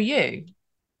how I know you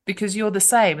because you're the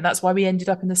same, and that's why we ended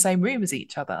up in the same room as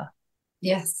each other.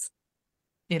 Yes.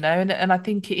 And I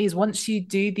think it is once you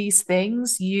do these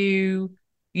things, you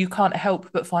can't help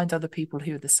but find other people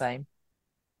who are the same.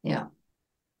 Yeah.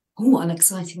 Oh, what an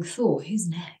exciting thought. Who's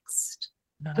next?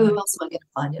 Who No. else am I going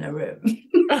to find in a room?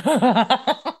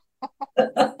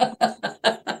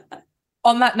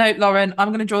 On that note, Lauren, I'm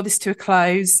going to draw this to a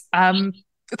close.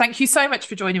 Thank you so much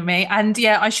for joining me. And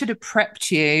yeah, I should have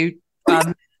prepped you.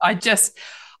 I just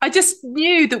I just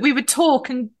knew that we would talk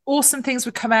and awesome things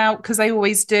would come out because they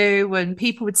always do, and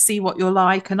people would see what you're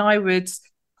like, and I would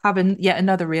have yet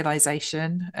another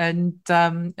realization, and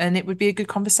it would be a good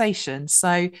conversation.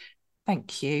 So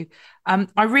thank you.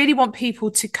 I really want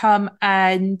people to come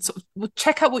and sort of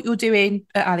check out what you're doing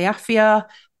at Aliafia,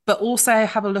 but also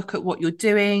have a look at what you're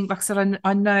doing. Like I said,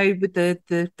 I know with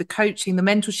the coaching, the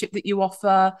mentorship that you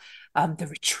offer, the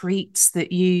retreats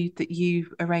that you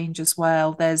arrange as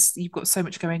well. You've got so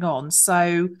much going on. So,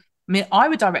 I mean, I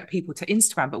would direct people to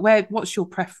Instagram, but what's your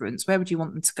preference? Where would you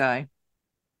want them to go?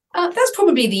 That's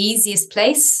probably the easiest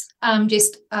place.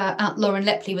 Just at Lauren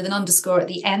Lepley with an underscore at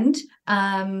the end.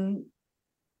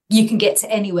 You can get to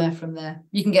anywhere from there.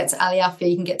 You can get to Aliafia,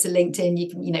 you can get to LinkedIn. You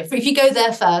can, if you go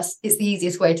there first, it's the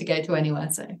easiest way to go to anywhere.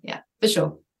 So yeah, for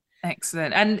sure.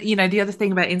 Excellent. And the other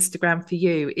thing about Instagram for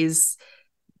you is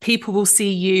people will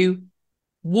see you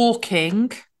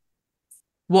walking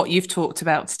what you've talked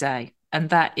about today, and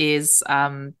that is,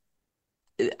 I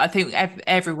think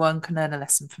everyone can learn a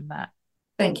lesson from that.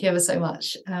 Thank you ever so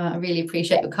much. I really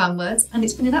appreciate your kind words, and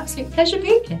it's been an absolute pleasure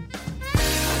being here.